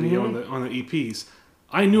Fantano video on the EPs.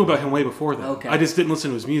 I knew about him way before that. Okay. I just didn't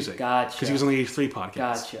listen to his music. Gotcha. Because he was on the H3 podcast.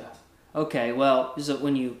 Gotcha. Okay, well, this is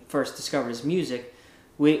when you first discovered his music.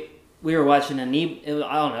 We were watching I don't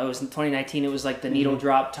know, it was in 2019. It was like the Needle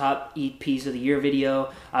Drop Top EPs of the Year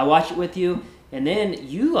video. I watched it with you, and then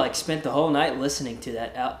you spent the whole night listening to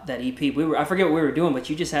that EP. I forget what we were doing, but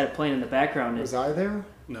you just had it playing in the background. Was I there?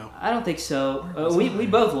 No. I don't think so. We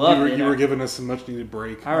both loved it. You were giving us a much needed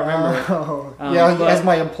break. I remember. As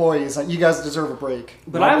my employees, you guys deserve a break.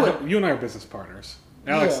 But you and I are business partners.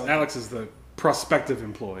 Alex is the prospective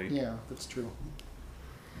employee. Yeah, that's true.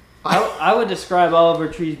 I would describe Oliver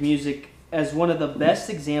Tree's music as one of the best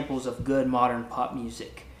examples of good modern pop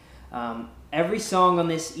music. Every song on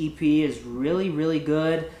this EP is really, really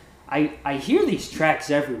good. I hear these tracks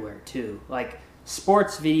everywhere, too. Like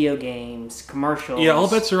sports video games, commercials. Yeah, All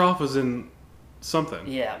Bets Are Off is in something.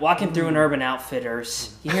 Yeah, Walking Through an Urban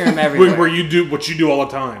Outfitters. You hear them everywhere. Where you do what you do all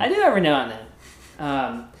the time. I do every now and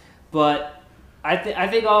then. But I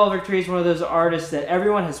think Oliver Tree is one of those artists that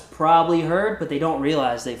everyone has probably heard, but they don't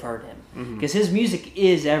realize they've heard him. Because his music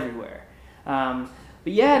is everywhere. But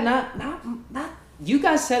yeah, not you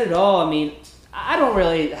guys said it all. I mean, I don't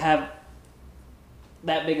really have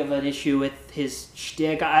that big of an issue with his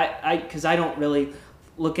shtick. Because I don't really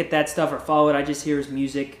look at that stuff or follow it. I just hear his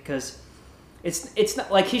music because it's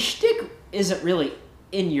not like his shtick isn't really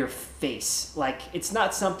in your face. Like it's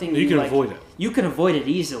not something you can avoid it. You can avoid it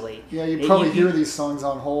easily. Yeah, you probably hear these songs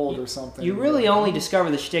on hold or something. You really only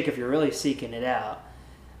discover the shtick if you're really seeking it out.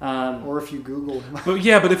 Or if you Google him.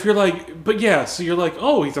 But if you're so you're like,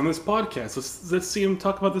 oh, he's on this podcast. Let's see him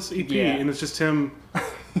talk about this EP, and it's just him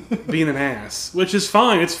being an ass, which is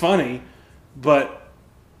fine. It's funny, but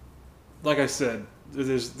like I said,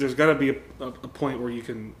 there's got to be a point where you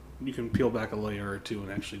can peel back a layer or two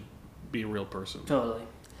and actually be a real person. Totally.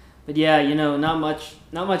 But yeah, not much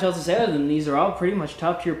else to say other than these are all pretty much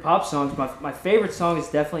top tier pop songs. My favorite song is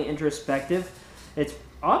definitely Introspective. It's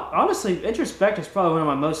honestly, Introspective is probably one of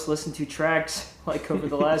my most listened to tracks like over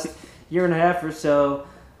the last year and a half or so.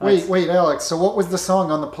 Wait, Alex. So what was the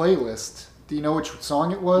song on the playlist? Do you know which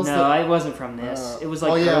song it was? No, it wasn't from this. It was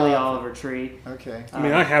like early Oliver Tree. Okay. I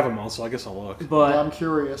mean, I have them all, so I guess I'll look. But I'm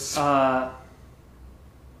curious.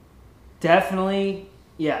 Definitely,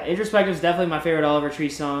 yeah. Introspective is definitely my favorite Oliver Tree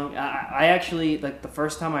song. I actually, like, the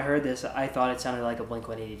first time I heard this, I thought it sounded like a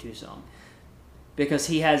Blink-182 song. Because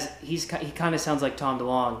he kind of sounds like Tom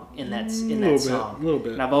DeLonge in that song. A little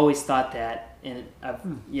bit. And I've always thought that, and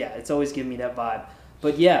it's always given me that vibe.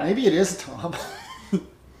 But yeah, maybe it is Tom.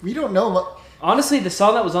 We don't know. Honestly, the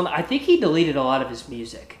song that was on, I think he deleted a lot of his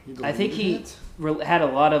music. I think he had a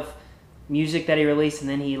lot of music that he released, and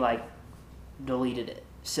then he deleted it.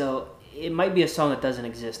 So it might be a song that doesn't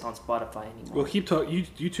exist on Spotify anymore. Well, keep talking.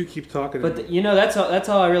 You two keep talking. But that's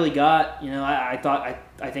all I really got.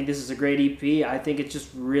 I think this is a great EP. I think it's just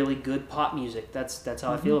really good pop music. That's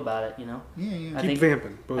how I feel about it. Yeah. Keep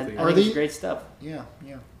vamping, both of you. I think it's great stuff. Yeah.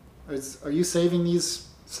 Are you saving these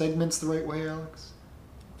segments the right way, Alex?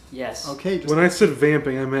 Yes. Okay. When I said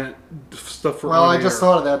vamping, I meant stuff for. Well, I just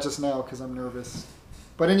thought of that just now because I'm nervous.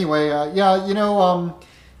 But anyway, I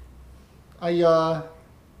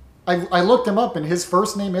looked him up, and his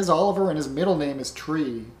first name is Oliver, and his middle name is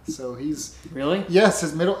Tree. So he's really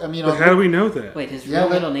his middle. I mean, but how do we know that? Wait, his real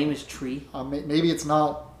middle name is Tree. Maybe it's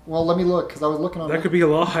not. Well, let me look because I was looking on. That could be a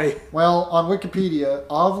lie. Well, on Wikipedia,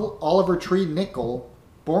 Oliver Tree Nickel,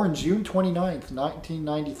 born June 29th,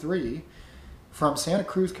 1993, from Santa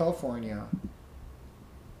Cruz, California.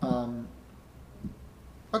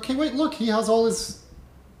 Okay, wait, look, he has all his.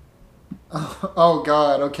 Oh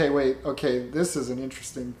God. Okay, wait. Okay, this is an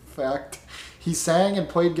interesting fact. He sang and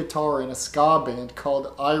played guitar in a ska band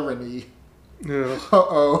called Irony. Yeah.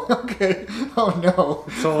 Uh-oh. Okay. Oh no.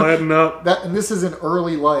 It's all adding up. And this is an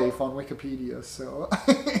early life on Wikipedia, so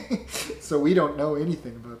so we don't know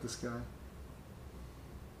anything about this guy.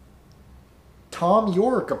 Tom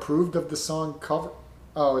York approved of the song cover.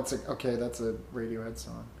 Oh, that's a Radiohead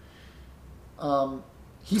song.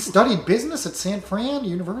 He studied business at San Fran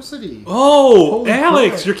University. Oh, Holy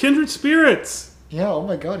Alex, crap. your kindred spirits. Yeah. Oh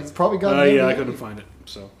my God, he's probably got. Yeah, I couldn't find it.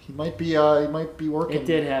 So he might be working. It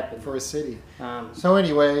did happen for a city. So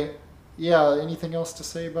anyway, yeah. Anything else to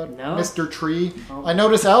say about Mr. Tree? Oh. I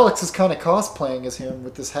notice Alex is kind of cosplaying as him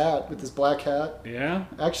with this hat, with his black hat. Yeah.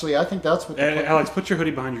 Actually, I think that's what. Alex, put your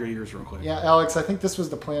hoodie behind your ears real quick. Yeah, Alex, I think this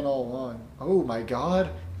was the plan all along. Oh my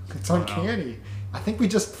God, it's uncanny. I think we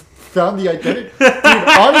just found the identity. Dude,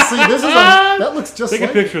 honestly, that looks just Take like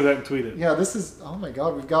a picture of that and tweet it. Yeah, this is. Oh my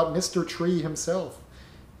God, we've got Mr. Tree himself.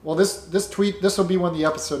 Well, this will be when the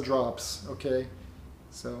episode drops. Okay,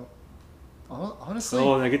 so honestly.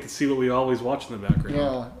 Oh, and I get to see what we always watch in the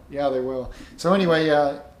background. Yeah, they will. So anyway,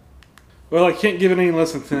 well, I can't give it any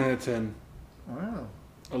less than 10 out of 10. Wow.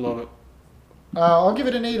 I love it. I'll give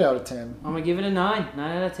it an 8 out of 10. I'm gonna give it a 9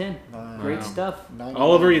 out of 10. Great Wow. stuff. 9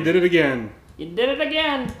 Oliver, you did it again. You did it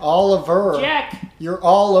again, Oliver. Jack. You're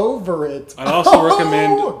all over it. I also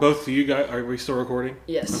recommend both of you guys. Are we still recording?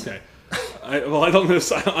 Yes. Okay. I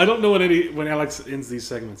don't know when Alex ends these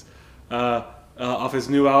segments. Off his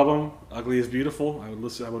new album, "Ugly is Beautiful," I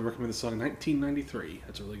would recommend the song "1993."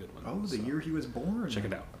 That's a really good one. Oh, the year he was born. Check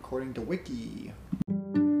it out. According to Wiki.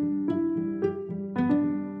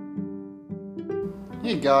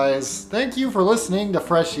 Hey guys, thank you for listening to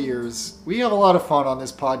Fresh Ears. We have a lot of fun on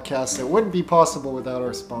this podcast that wouldn't be possible without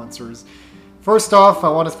our sponsors. First off, I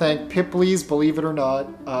want to thank Pipley's Believe It or Not.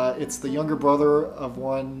 It's the younger brother of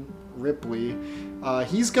one Ripley.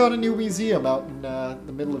 He's got a new museum out in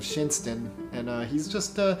the middle of Shinston, and he's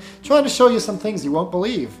just trying to show you some things you won't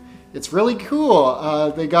believe. It's really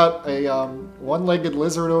cool. They got a one-legged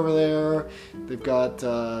lizard over there. They've got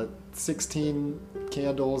 16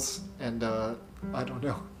 candles, and I don't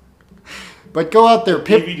know. But go out there.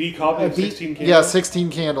 DVD copy of 16 candles? Yeah, 16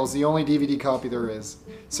 candles. The only DVD copy there is.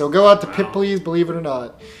 So go out to Pipley's, Believe It or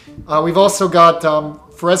Not. We've also got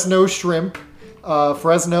Fresno Shrimp.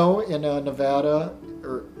 Fresno in Nevada.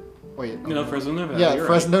 Fresno, Nevada. Yeah,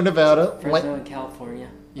 Fresno, right. Nevada. Fresno in California.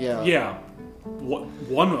 Yeah. Yeah.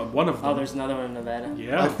 One of them. Oh, there's another one in Nevada.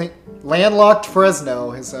 Yeah. I think Landlocked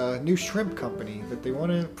Fresno is a new shrimp company that they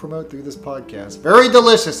want to promote through this podcast. Very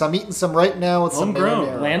delicious. I'm eating some right now with some Homegrown.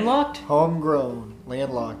 marinara. Landlocked? Homegrown.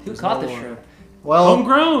 Landlocked. Who There's caught no the one. shrimp? Well,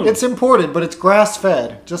 Homegrown. It's imported, but it's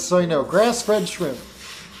grass-fed. Just so you know, grass-fed shrimp.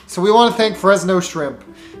 So we want to thank Fresno Shrimp.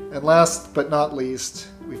 And last but not least,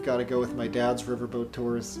 we've got to go with my dad's riverboat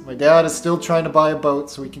tours. My dad is still trying to buy a boat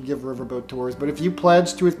so he can give riverboat tours. But if you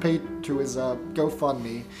pledge to his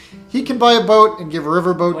GoFundMe, he can buy a boat and give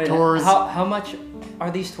riverboat tours. How much are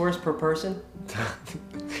these tours per person?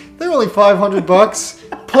 They're only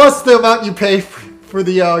 $500 plus the amount you pay for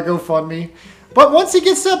the GoFundMe. But once he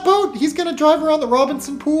gets that boat, he's going to drive around the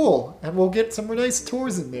Robinson Pool, and we'll get some nice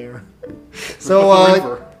tours in there. So, I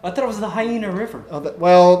thought it was the Hyena River.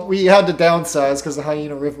 Well, we had to downsize because the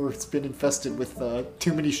Hyena River has been infested with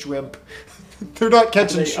too many shrimp. They're not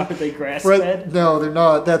catching shrimp. Are they grass-fed? No, they're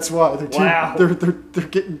not. That's why. Wow. They're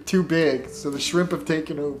getting too big, so the shrimp have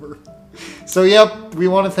taken over. So, yep, we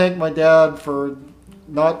want to thank my dad for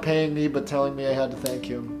not paying me, but telling me I had to thank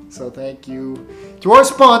him. So thank you to our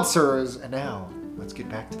sponsors. And now, let's get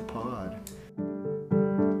back to the pod.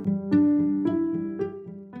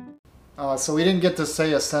 So we didn't get to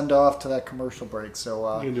say a send-off to that commercial break,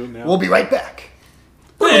 so You can do it now. we'll be right back.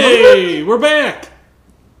 Hey, we're back.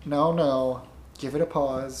 No. Give it a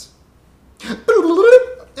pause.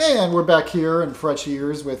 And we're back here in fresh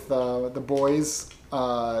ears with the boys,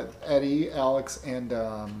 Eddie, Alex, and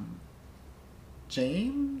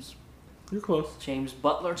James? You're close. James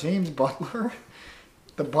Butler. James Butler?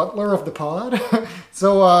 The butler of the pod?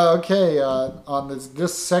 So, on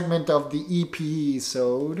this segment of the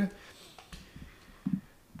EP-sode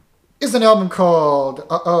is an album called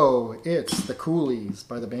It's the Coolies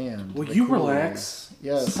by the band. Will The you Coolies. relax?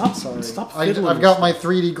 Yes, Stop fiddling I've got my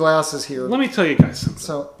 3D glasses here. Let me tell you guys something.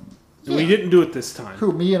 So, And we didn't do it this time.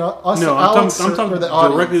 who, me and us? No, Alex, I'm talking or the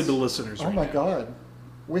directly audience? to the listeners. Oh right my now. god.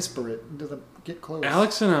 Whisper it into the... Get close.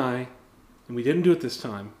 Alex and I, and we didn't do it this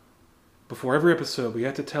time, before every episode, we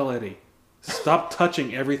had to tell Eddie, stop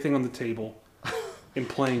touching everything on the table and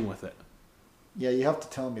playing with it. Yeah, you have to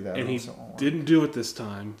tell me that. And he else it won't work. didn't do it this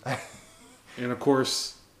time. And of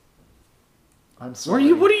course, I'm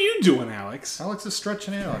sorry. what are you doing, Alex? Alex is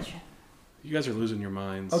stretching out. You guys are losing your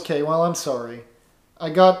minds. Okay, well, I'm sorry.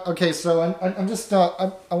 So I'm just,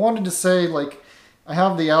 I wanted to say, like, I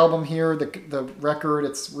have the album here, the record.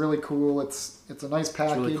 It's really cool. It's a nice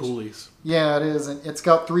package. It's really coolies. Yeah, it is, and it's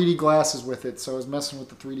got 3D glasses with it. So I was messing with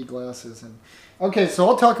the 3D glasses. And okay, so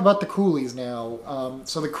I'll talk about the Coolies now.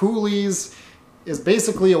 So the Coolies is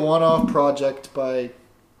basically a one-off project by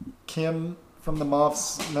Kim from the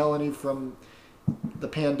Muffs, Melanie from the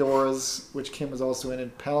Pandoras, which Kim was also in,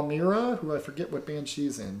 and Palmyra, who I forget what band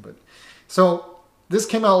she's in. But so this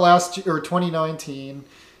came out last year, or 2019,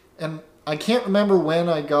 and I can't remember when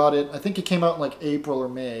I got it. I think it came out in like April or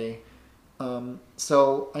May.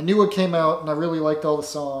 So I knew it came out, and I really liked all the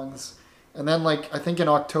songs. And then, like, I think in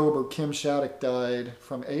October, Kim Shattuck died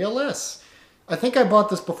from ALS. I think I bought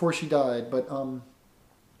this before she died, but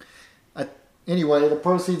anyway, the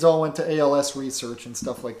proceeds all went to ALS research and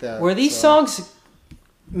stuff like that. Were these songs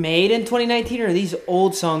made in 2019, or are these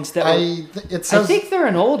old songs that I think they're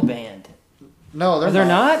an old band. No, they're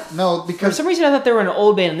not. No, because for some reason I thought they were an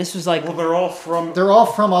old band, and this was like... Well, they're all from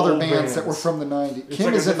other old bands that were from the 90s. It's Kim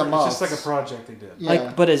like is in the Muffs. It's just like a project they did.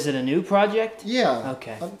 Yeah. but is it a new project? Yeah.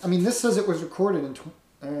 Okay. I mean, this says it was recorded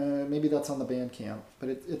in... maybe that's on the Bandcamp, but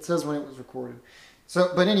it says when it was recorded.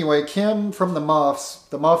 So, but anyway, Kim from the Muffs.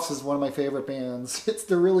 The Muffs is one of my favorite bands.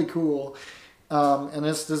 They're really cool. And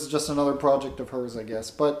this is just another project of hers, I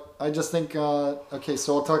guess. But I just think... okay,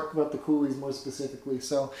 so I'll talk about the Coolies more specifically.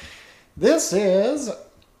 So this is...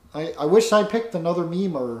 I wish I picked another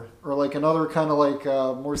memer or like another kind of like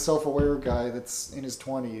more self-aware guy that's in his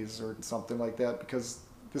 20s or something like that, because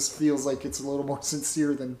this feels like it's a little more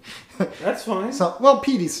sincere than... That's fine. Well,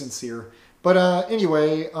 Petey's sincere. But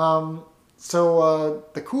anyway, so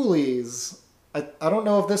the Coolies, I don't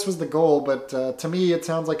know if this was the goal, but to me it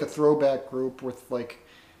sounds like a throwback group with like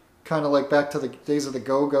kind of like back to the days of the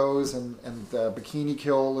Go-Go's and Bikini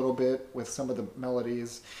Kill a little bit with some of the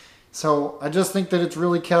melodies. So I just think that it's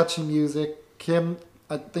really catchy music. Kim,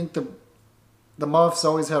 I think the Muffs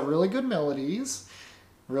always had really good melodies,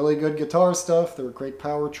 really good guitar stuff. They're a great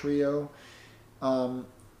power trio. I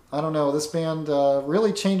don't know. This band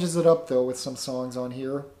really changes it up though with some songs on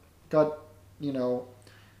here. Got,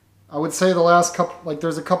 I would say the last couple, like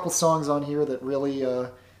there's a couple songs on here that really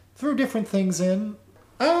threw different things in.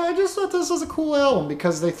 I just thought this was a cool album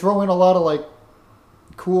because they throw in a lot of like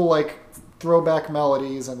cool like throwback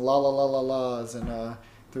melodies and la la la la la's, and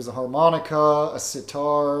there's a harmonica, a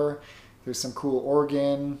sitar, there's some cool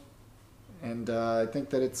organ, and I think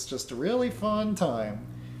that it's just a really fun time.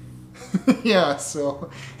 Yeah, so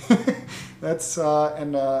That's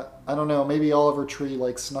and I don't know. Maybe Oliver Tree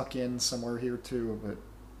like snuck in somewhere here too, but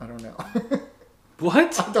I don't know.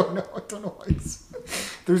 What? I don't know. I don't know why.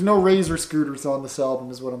 There's no Razor scooters on this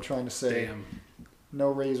album, is what I'm trying to say. Damn. No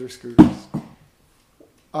Razor scooters.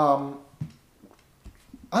 I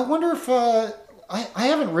wonder if I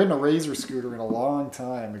haven't ridden a Razor scooter in a long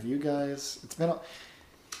time. Have you guys? It's been.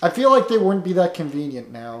 I feel like they wouldn't be that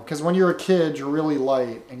convenient now because when you're a kid, you're really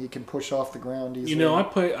light and you can push off the ground easily. You know,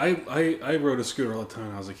 I rode a scooter all the time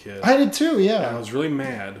when I was a kid. I did too. Yeah. And I was really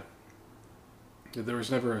mad that there was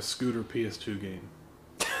never a scooter PS2 game.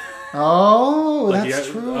 Oh, that's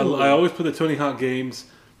true. I always put the Tony Hawk games.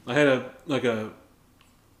 I had a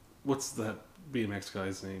what's that BMX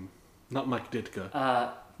guy's name? Not Mike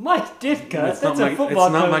Ditka. Mike Ditka. It's That's not a Mike, football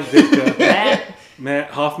It's not coach. Mike Ditka. Matt. Matt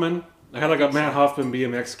Hoffman. I had like a Matt Hoffman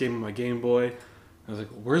BMX game on my Game Boy. I was like,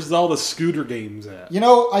 "Where's all the scooter games at?" You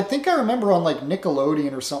know, I think I remember on like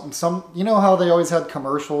Nickelodeon or something. You know how they always had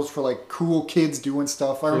commercials for like cool kids doing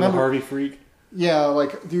stuff. I For remember the Harvey Freak. Yeah,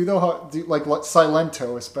 like do you know how like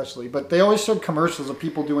Silento especially, but they always showed commercials of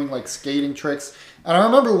people doing like skating tricks. And I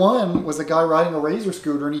remember one was a guy riding a Razor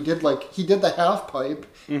scooter, and he did the half pipe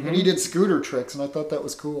and he did scooter tricks, and I thought that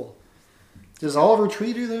was cool. Does Oliver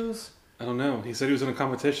Tree do those? I don't know. He said he was in a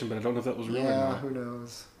competition, but I don't know if that was real or Yeah, not. who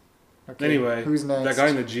knows? Okay, Anyway, who's next? that guy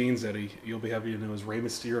in the jeans, Eddie, you'll be happy to know is Rey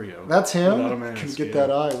Mysterio. That's him. Without a mask, Can get yeah.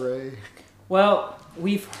 that eye, Ray. Well,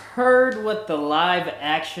 we've heard what the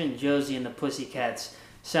live-action Josie and the Pussycats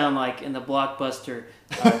sound like in the blockbuster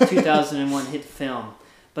 2001 hit film.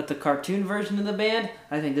 But the cartoon version of the band,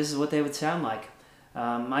 I think this is what they would sound like.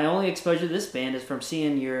 My only exposure to this band is from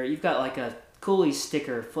seeing you've got like a Coolies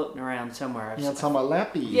sticker floating around somewhere. Yeah, it's on my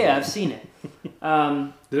lappy. Yeah, I've seen it.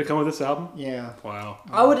 Did it come with this album? Yeah. Wow.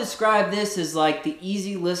 I would describe this as like the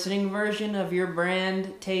easy listening version of your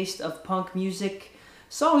brand taste of punk music.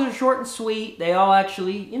 Songs are short and sweet. They all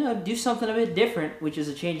actually, do something a bit different, which is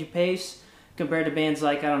a change of pace compared to bands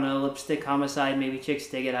like, I don't know, Lipstick Homicide, maybe Chicks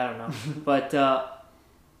Dig It, I don't know. But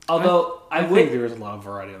although I think there is a lot of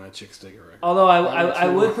variety on that Chicks Dig It record. Although I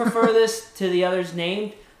would prefer this to the others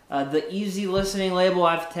named. The easy listening label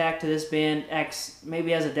I've tacked to this band X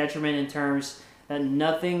maybe has a detriment in terms that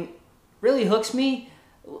nothing really hooks me.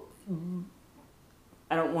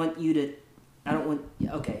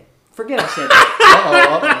 Okay. Forget I said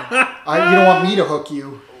that. You don't want me to hook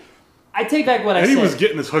you. I take back what I Eddie said. was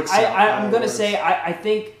getting his hooks out. I'm going to say I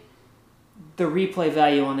think the replay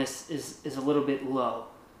value on this is a little bit low.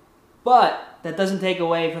 But that doesn't take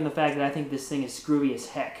away from the fact that I think this thing is groovy as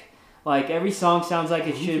heck. Like, every song sounds like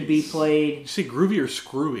it should be played. Did you say groovy or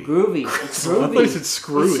screwy? Groovy. It's groovy. I thought you said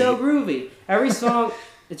screwy. It's so groovy. Every song,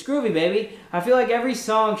 it's groovy, baby. I feel like every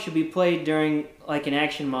song should be played during, like, an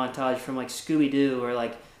action montage from, like, Scooby-Doo or,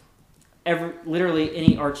 like, literally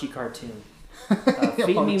any Archie cartoon.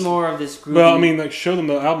 Feed me more of this groovy. Well, I mean, like, show them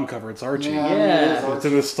the album cover. It's Archie. Yeah. It's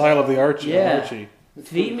in the style of the Archie. Yeah. Archie.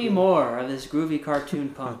 Feed me more of this groovy cartoon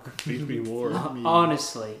punk. Feed me more.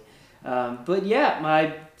 Honestly. But yeah,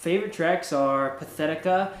 my favorite tracks are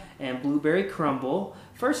Pathetica and Blueberry Crumble.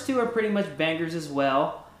 First two are pretty much bangers as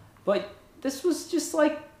well. But this was just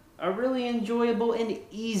like a really enjoyable and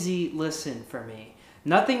easy listen for me.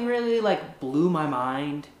 Nothing really like blew my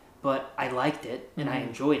mind, but I liked it and I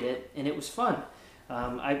enjoyed it and it was fun.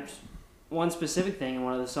 One specific thing in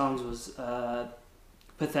one of the songs was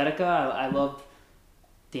Pathetica. I loved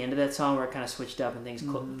the end of that song where it kind of switched up and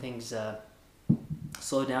things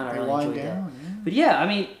slowed down. I really enjoyed that. Yeah. But yeah, I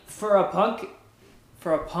mean, for a punk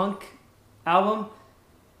album,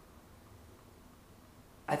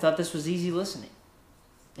 I thought this was easy listening,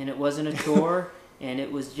 and it wasn't a chore, and it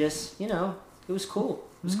was just it was cool.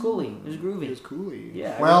 It was coolie. It was groovy. It was coolie.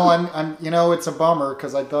 Yeah. Well, I'm it's a bummer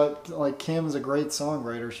because I thought like Kim's a great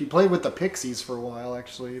songwriter. She played with the Pixies for a while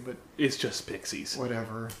actually, but It's just Pixies.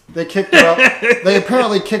 whatever. They kicked her out. They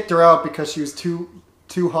apparently kicked her out because she was too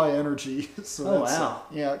high energy. So Oh, wow.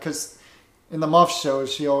 Yeah, because in the Muff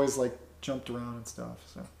shows she always like jumped around and stuff.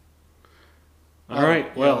 So. All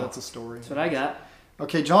right. Well, that's a story. That's what I got.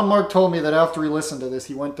 Okay, John Mark told me that after he listened to this,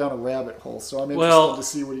 he went down a rabbit hole. So I'm interested to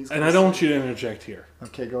see what he's. And I don't want you to interject here.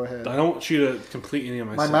 Okay, go ahead. I don't want you to complete any of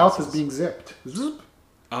my. My sentences. mouth is being zipped. Zip.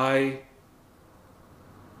 I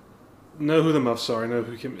know who the Muffs are. I know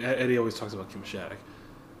who Kim. Eddie always talks about Kim Shattuck.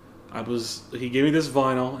 He gave me this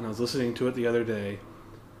vinyl, and I was listening to it the other day,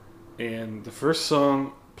 and the first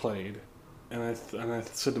song played, and I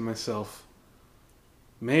said to myself,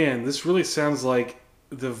 "Man, this really sounds like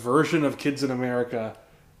the version of Kids in America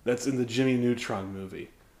that's in the Jimmy Neutron movie."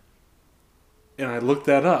 And I looked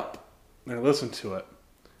that up, and I listened to it,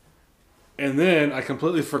 and then I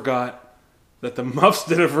completely forgot that the Muffs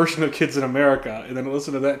did a version of Kids in America, and then I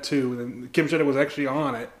listened to that too, and then Kim Shetty was actually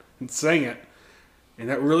on it and sang it, and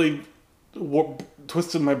that really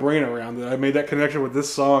twisted my brain around. That I made that connection with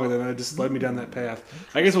this song, and then it just led me down that path.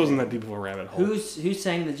 I guess it wasn't that deep of a rabbit hole. Who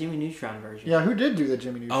sang the Jimmy Neutron version? Yeah, who did do the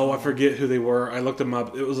Jimmy Neutron? Oh, I forget who they were. I looked them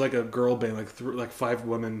up. It was like a girl band, like 5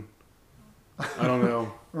 women. I don't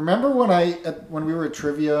know. Remember when we were at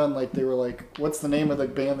trivia and like they were like, "What's the name of the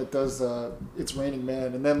band that does It's Raining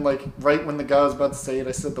Men?" And then like right when the guy was about to say it,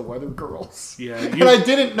 I said the Weather Girls. Yeah, and I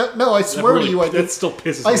didn't. No, I swear to you, I didn't. That still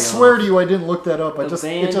pisses me I off. swear to you, I didn't look that up. It just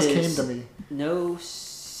came to me. No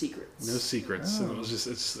Secrets. No Secrets. Oh. And it was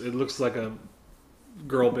just it looks like a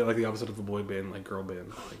girl band, like the opposite of a boy band, like girl band.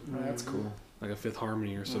 Like, Oh, that's cool. like a Fifth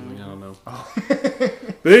Harmony or something. I don't know. Oh.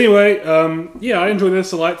 But anyway, yeah, I enjoy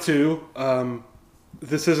this a lot too.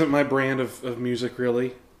 This isn't my brand of music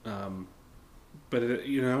really, but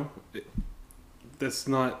that's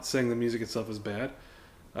not saying the music itself is bad.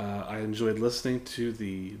 I enjoyed listening to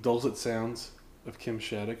the dulcet sounds of Kim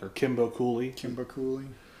Shattuck or Kimbo Cooley. Kimbo Cooley.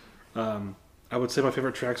 I would say my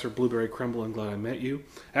favorite tracks are Blueberry Crumble and Glad I Met You.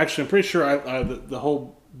 Actually, I'm pretty sure the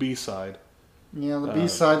whole B side. Yeah, the B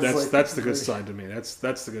side. That's the good side to me. That's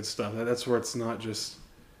the good stuff. That's where it's not just.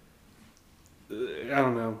 I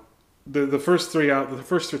don't know. The first three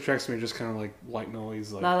tracks to me are just kind of like white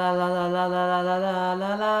noise. Like, La la la la la la la la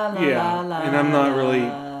la la yeah, la. and I'm not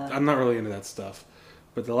really into that stuff.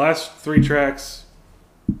 But the last 3 tracks,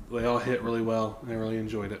 they all hit really well, and I really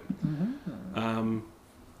enjoyed it. Mm-hmm.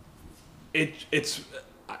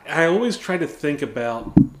 I always try to think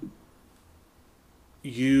about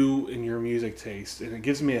you and your music taste, and it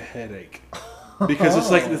gives me a headache. Because it's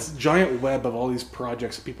like this giant web of all these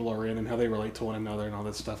projects people are in and how they relate to one another and all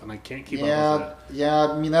that stuff, and I can't keep up with that. Yeah,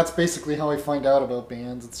 I mean, that's basically how I find out about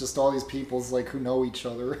bands. It's just all these people's like who know each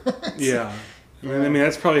other. Yeah. I mean,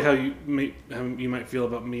 that's probably how you might feel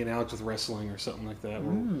about me and Alex with wrestling or something like that.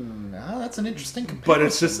 That's an interesting comparison. But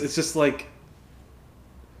it's just like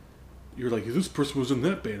you're like, this person was in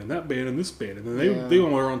that band and that band and this band, and then they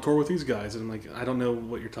were on tour with these guys, and I'm like, I don't know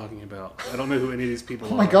what you're talking about. I don't know who any of these people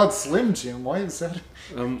are. Oh my God, Slim Jim! Why is that?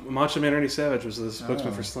 Macho Man Randy Savage was the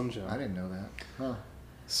spokesman for Slim Jim. I didn't know that. Huh.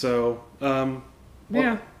 So,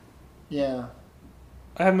 yeah. Yeah.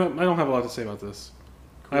 I don't have a lot to say about this.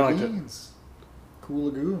 Cool I liked beans. Cool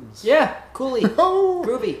Lagoons. Yeah, Coolie. Oh.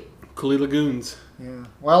 Groovy. Coolie Lagoons. Yeah.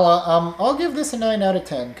 Well, I'll give this a 9 out of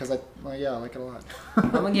 10 because I like it a lot.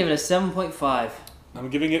 I'm gonna give it a 7.5. I'm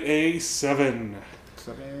giving it a 7.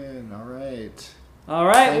 7. All right. All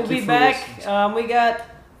right, Thank we'll you be for back. listening. We got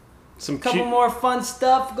Some a couple cute- more fun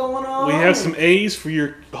stuff going on. We have some A's for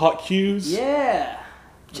your hot cues. Yeah.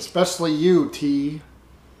 Especially you, T.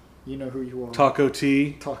 You know who you are. Taco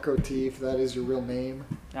T. Taco T, if that is your real name.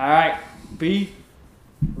 All right. Be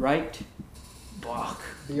right back.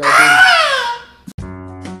 BRB.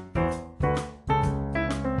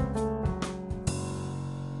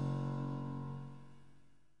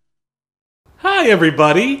 Hi,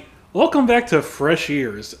 everybody. Welcome back to Fresh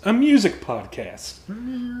Ears, a music podcast.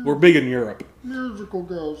 We're big in Europe. Musical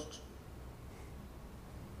ghost.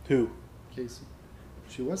 Who? Casey.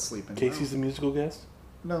 She was sleeping. Casey's the musical guest?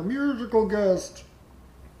 No, musical guest.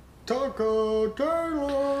 Taco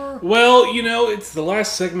Taylor. Well, it's the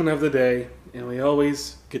last segment of the day, and we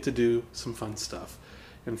always get to do some fun stuff.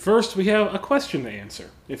 And first, we have a question to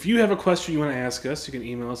answer. If you have a question you want to ask us, you can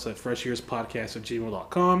email us at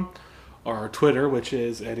freshearspodcast@gmail.com, or our Twitter, which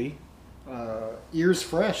is Eddie. Ears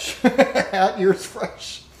Fresh. At Ears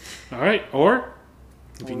Fresh. All right, or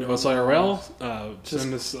if you know us IRL,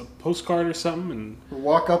 send us a postcard or something, and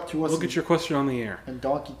Walk up to us we'll get your question on the air. and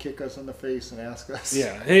donkey kick us in the face and ask us.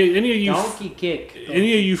 Yeah. Hey, any of you Donkey kick.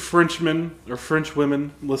 any of you Frenchmen or French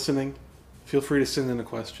women listening, feel free to send in a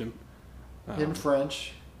question. In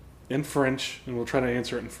French. In French, and we'll try to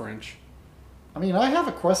answer it in French. I mean, I have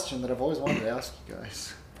a question that I've always wanted to ask you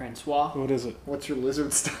guys. Francois. What is it? What's your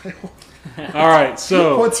lizard style? All right,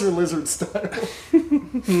 so What's your lizard style?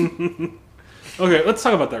 okay, let's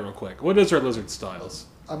talk about that real quick. What is our lizard styles?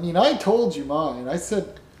 I mean, I told you mine. I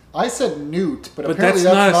said newt, but that's apparently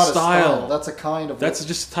not a not style. That's a kind of. That's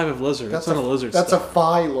just a type of lizard. That's not a lizard That's style. a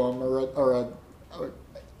phylum or a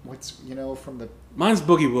what's from the Mine's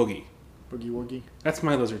Boogie Woogie. Boogie Woogie. That's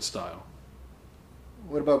my lizard style.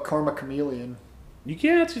 What about Karma Chameleon? You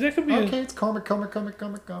can't. That could be. Okay, it's Karma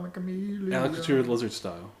Chameleon. Alex, what's your lizard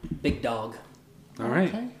style? Big dog. All right.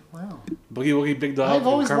 Okay, wow. Boogie Woogie, Big Dog. I've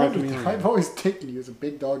always and Karma loved it. Chameleon. I've always taken you as a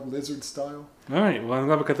big dog lizard style. All right. Well, I'm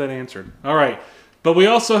glad we got that answered. All right. But we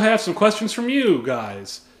also have some questions from you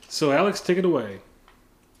guys. So, Alex, take it away.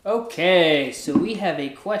 Okay, so we have a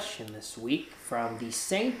question this week from the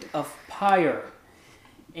Saint of Pyre.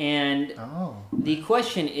 And the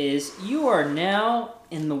question is, you are now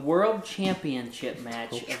in the World Championship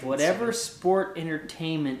match of whatever sport,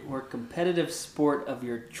 entertainment, or competitive sport of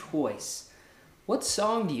your choice. What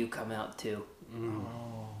song do you come out to?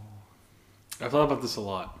 I've thought about this a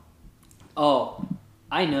lot. Oh,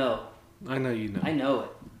 I know. I know you know. I know it.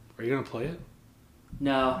 Are you going to play it?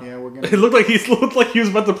 No. Yeah, we're gonna. It looked like he was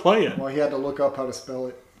about to play it. Well, he had to look up how to spell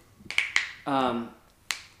it.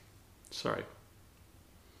 Sorry.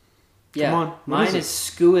 Yeah, Come on. mine is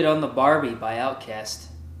Screw It on the Barbie by Outkast.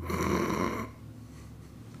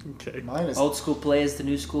 Okay. Mine is. Old school plays the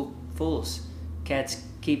new school fools. Cats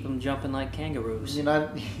keep them jumping like kangaroos. You know,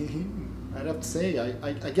 I'd have to say,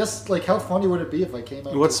 I guess, like, how funny would it be if I came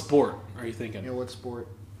out? What sport are you thinking? You know, what sport?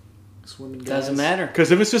 Swimming. Guys? Doesn't matter.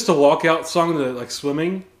 Because if it's just a walkout song, like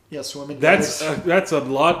swimming, Yeah, swimming. that's guys. a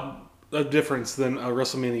lot of difference than a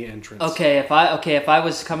WrestleMania entrance. Okay, if I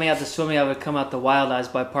was coming out to swimming, I would come out to Wild Eyes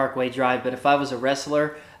by Parkway Drive. But if I was a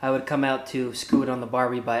wrestler, I would come out to Screw It on the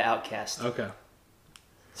Barbie by Outkast. Okay.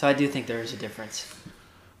 So I do think there is a difference.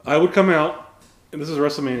 I would come out, and this is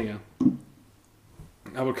WrestleMania.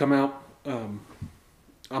 I would come out.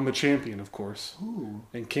 I'm the champion, of course. Ooh.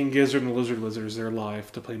 And King Gizzard and the Lizard Lizard is there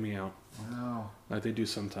live to play me out. Wow. Like they do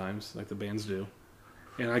sometimes, like the bands do.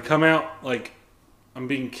 And I come out like I'm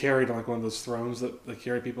being carried on like one of those thrones that they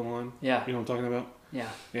carry people on. Yeah. You know what I'm talking about? Yeah.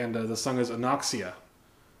 And the song is Anoxia,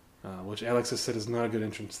 which Alex has said is not a good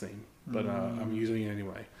entrance theme, but I'm using it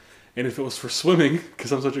anyway. And if it was for swimming,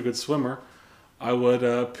 because I'm such a good swimmer, I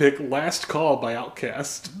would pick Last Call by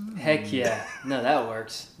Outkast. Heck yeah. No, that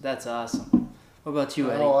works. That's awesome. What about you,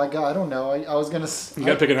 Eddie? Oh, I don't know. I was gonna. You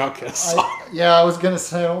gotta pick an Outkast song. I was gonna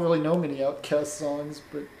say I don't really know many Outkast songs,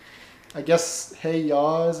 but I guess Hey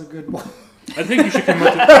Ya is a good one. I think you should come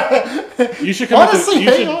up to. You should come Honestly, up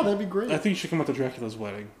to. Hey Ya, that'd be great. I think you should come up to Dracula's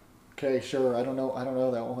Wedding. Okay, sure. I don't know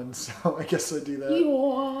that one, so I guess I do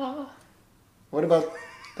that. What about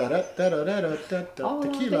Tequila?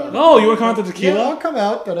 Oh, you want to come out to Tequila? Yeah, I'll come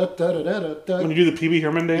out. When you do the Pee Wee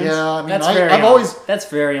Herman dance? Yeah, I mean, That's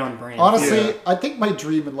very on brand. honestly, Yeah. I think my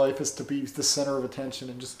dream in life is to be the center of attention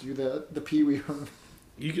and just do the Pee Wee Herman.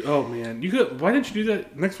 Oh man, you could. Why didn't you do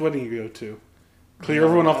that next wedding you go to? Clear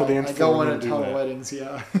everyone off the dance I floor. go on a and do ton of that. weddings,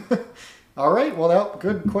 yeah. All right, well,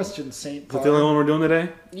 good question, Saint. Is that the only one we're doing today?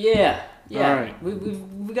 Yeah. All right.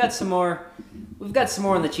 We got some more. We've got some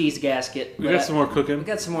more in the cheese gasket. We got some more cooking. We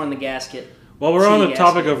got some more in the gasket. While we're on the cheese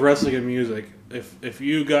topic gasket. of wrestling and music, if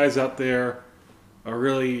you guys out there are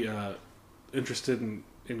really interested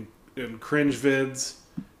in cringe vids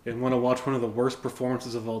and want to watch one of the worst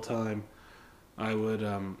performances of all time, I would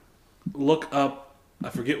look up. I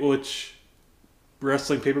forget which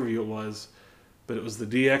wrestling pay-per-view it was, but it was the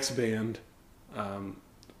DX band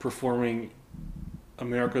performing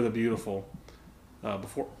America the Beautiful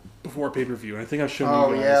before pay-per-view. And I think I've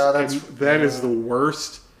shown you guys. Yeah, that is the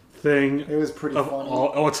worst thing. It was pretty of funny.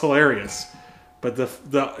 all. Oh, it's hilarious. But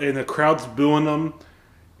the crowd's booing them.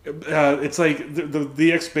 It's like the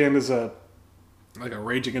DX band is like a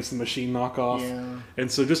Rage Against the Machine knockoff. Yeah.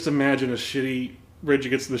 And so just imagine a shitty Rage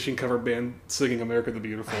Against the Machine cover band singing America the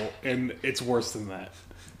Beautiful, and it's worse than that.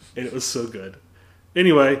 And it was so good.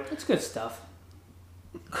 Anyway. It's good stuff.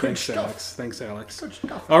 Thanks, Alex. Thanks, Alex. Good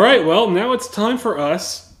stuff. All right, well, now it's time for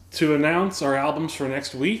us to announce our albums for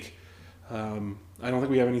next week. I don't think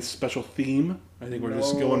we have any special theme. I think we're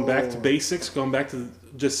just going back to basics, going back to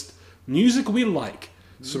just music we like.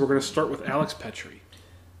 So we're going to start with Alex Petrie.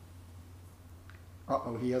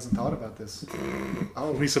 Uh-oh, he hasn't thought about this.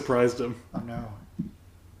 Oh, We surprised him. oh no.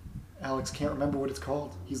 Alex can't remember what it's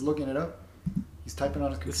called. He's looking it up. He's typing on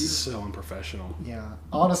his This computer. is so unprofessional. Yeah.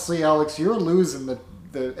 Honestly, Alex, you're losing the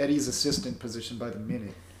Eddie's assistant position by the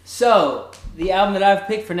minute. So, the album that I've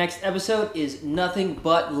picked for next episode is Nothing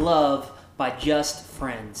But Love by Just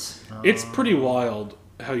Friends. It's pretty wild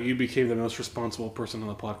how you became the most responsible person on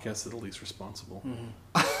the podcast, the least responsible.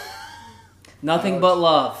 Nothing But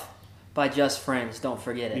Love by Just Friends. Don't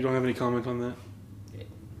forget it. You don't have any comment on that?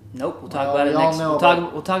 Nope. We'll talk Well, about it we all next. know We'll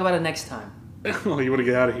about- talk about it next time. Oh, you want to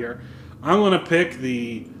get out of here? I'm going to pick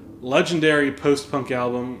the legendary post-punk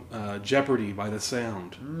album Jeopardy by The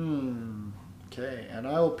Sound. Okay, and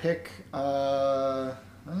I will pick.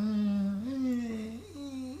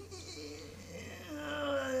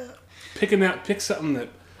 Pick something that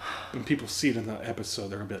when people see it in the episode,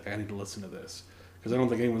 they're going to be like, I need to listen to this. Because I don't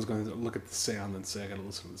think anyone's going to look at the sound and say, I got to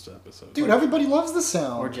listen to this episode. Dude, everybody loves the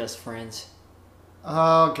sound. Or Just Friends.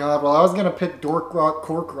 Oh god, well I was gonna pick Dork Rock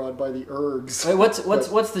Cork Rod by the Ergs. Wait,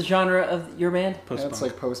 what's the genre of your band? Post-punk. That's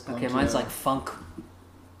like post-punk. Okay, mine's yeah. like funk.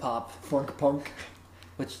 pop. Funk punk.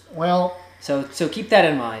 Which Well, so keep that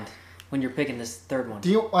in mind when you're picking this third one.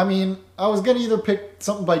 I was gonna either pick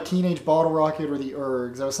something by Teenage Bottle Rocket or the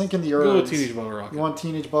Ergs. I was thinking the Ergs. Go with Teenage Bottle Rocket. You want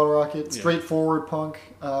Teenage Bottle Rocket? Yeah. Straightforward punk.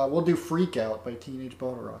 We'll do Freak Out by Teenage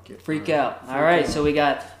Bottle Rocket. Freak Out. All right, so we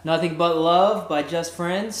got Nothing But Love by Just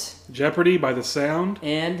Friends Jeopardy by The Sound.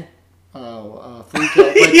 and Freak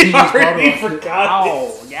Out by Teenage Bottle Rocket.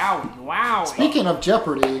 Oh, yeah, wow. Speaking of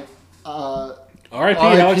Jeopardy, R.I.P.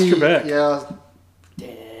 Alex Trebek. Yeah,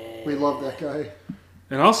 we love that guy.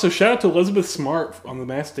 And also, shout out to Elizabeth Smart on The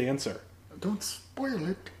Masked Dancer. Don't spoil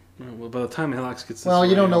it. Well, by the time Alex gets this Well,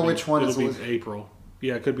 you don't know it'll which one it'll is be Liz- April.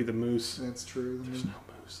 Yeah, it could be the Moose. That's true. There's no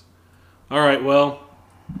Moose. All right, well,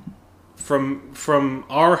 from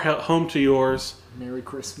our home to yours, Merry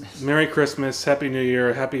Christmas. Merry Christmas, Happy New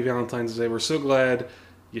Year, Happy Valentine's Day. We're so glad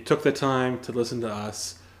you took the time to listen to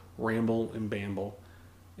us ramble and bamble.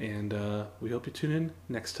 And we hope you tune in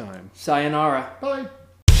next time. Sayonara. Bye.